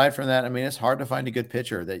aside from that, I mean, it's hard to find a good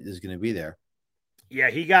pitcher that is going to be there. Yeah,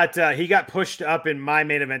 he got pushed up in my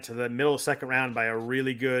main event to the middle of the second round by a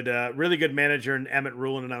really good manager in Emmett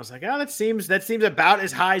Rulin, and I was like, oh, that seems about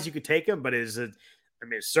as high as you could take him, but it's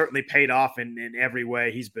certainly paid off in every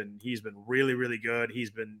way. He's been really, really good.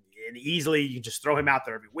 And easily you can just throw him out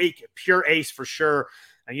there every week, a pure ace for sure.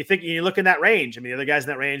 And you look in that range. I mean, the other guys in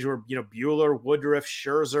that range were Buehler, Woodruff,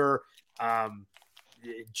 Scherzer,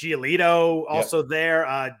 Giolito also there.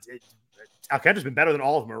 Alcantara's been better than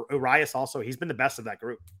all of them. Urias also, he's been the best of that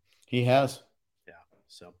group. He has. Yeah.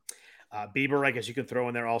 So Bieber, I guess you can throw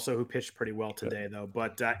in there also, who pitched pretty well today, though.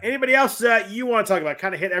 But anybody else you want to talk about?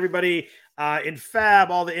 Kind of hit everybody in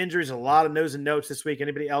Fab, all the injuries, a lot of no's and notes this week.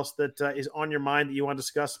 Anybody else that is on your mind that you want to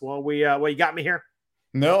discuss while you got me here?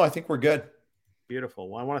 No, I think we're good. Beautiful.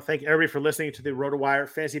 Well, I want to thank everybody for listening to the RotoWire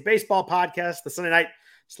Fantasy Baseball Podcast, the Sunday night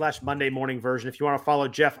 / Monday morning version. If you want to follow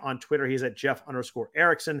Jeff on Twitter, he's at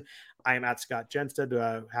Jeff_Erickson. I am at Scott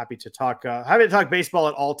Jenstad. Happy to talk baseball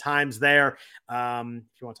at all times there. If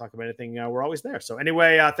you want to talk about anything, we're always there. So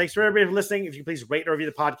anyway, thanks for everybody for listening. If you please rate or review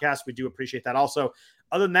the podcast, we do appreciate that. Also,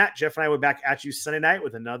 other than that, Jeff and I will be back at you Sunday night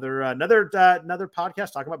with another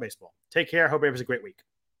podcast talking about baseball. Take care. Hope everybody has a great week.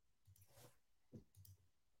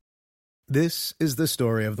 This is the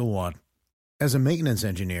story of the one. As a maintenance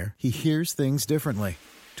engineer, he hears things differently.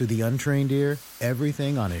 To the untrained ear,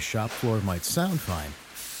 everything on his shop floor might sound fine,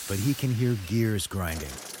 but he can hear gears grinding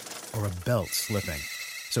or a belt slipping.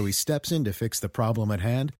 So he steps in to fix the problem at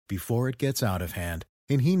hand before it gets out of hand.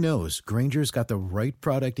 And he knows Grainger's got the right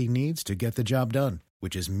product he needs to get the job done,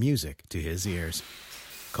 which is music to his ears.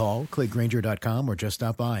 Call, click Grainger.com, or just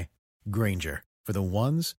stop by. Grainger, for the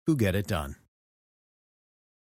ones who get it done.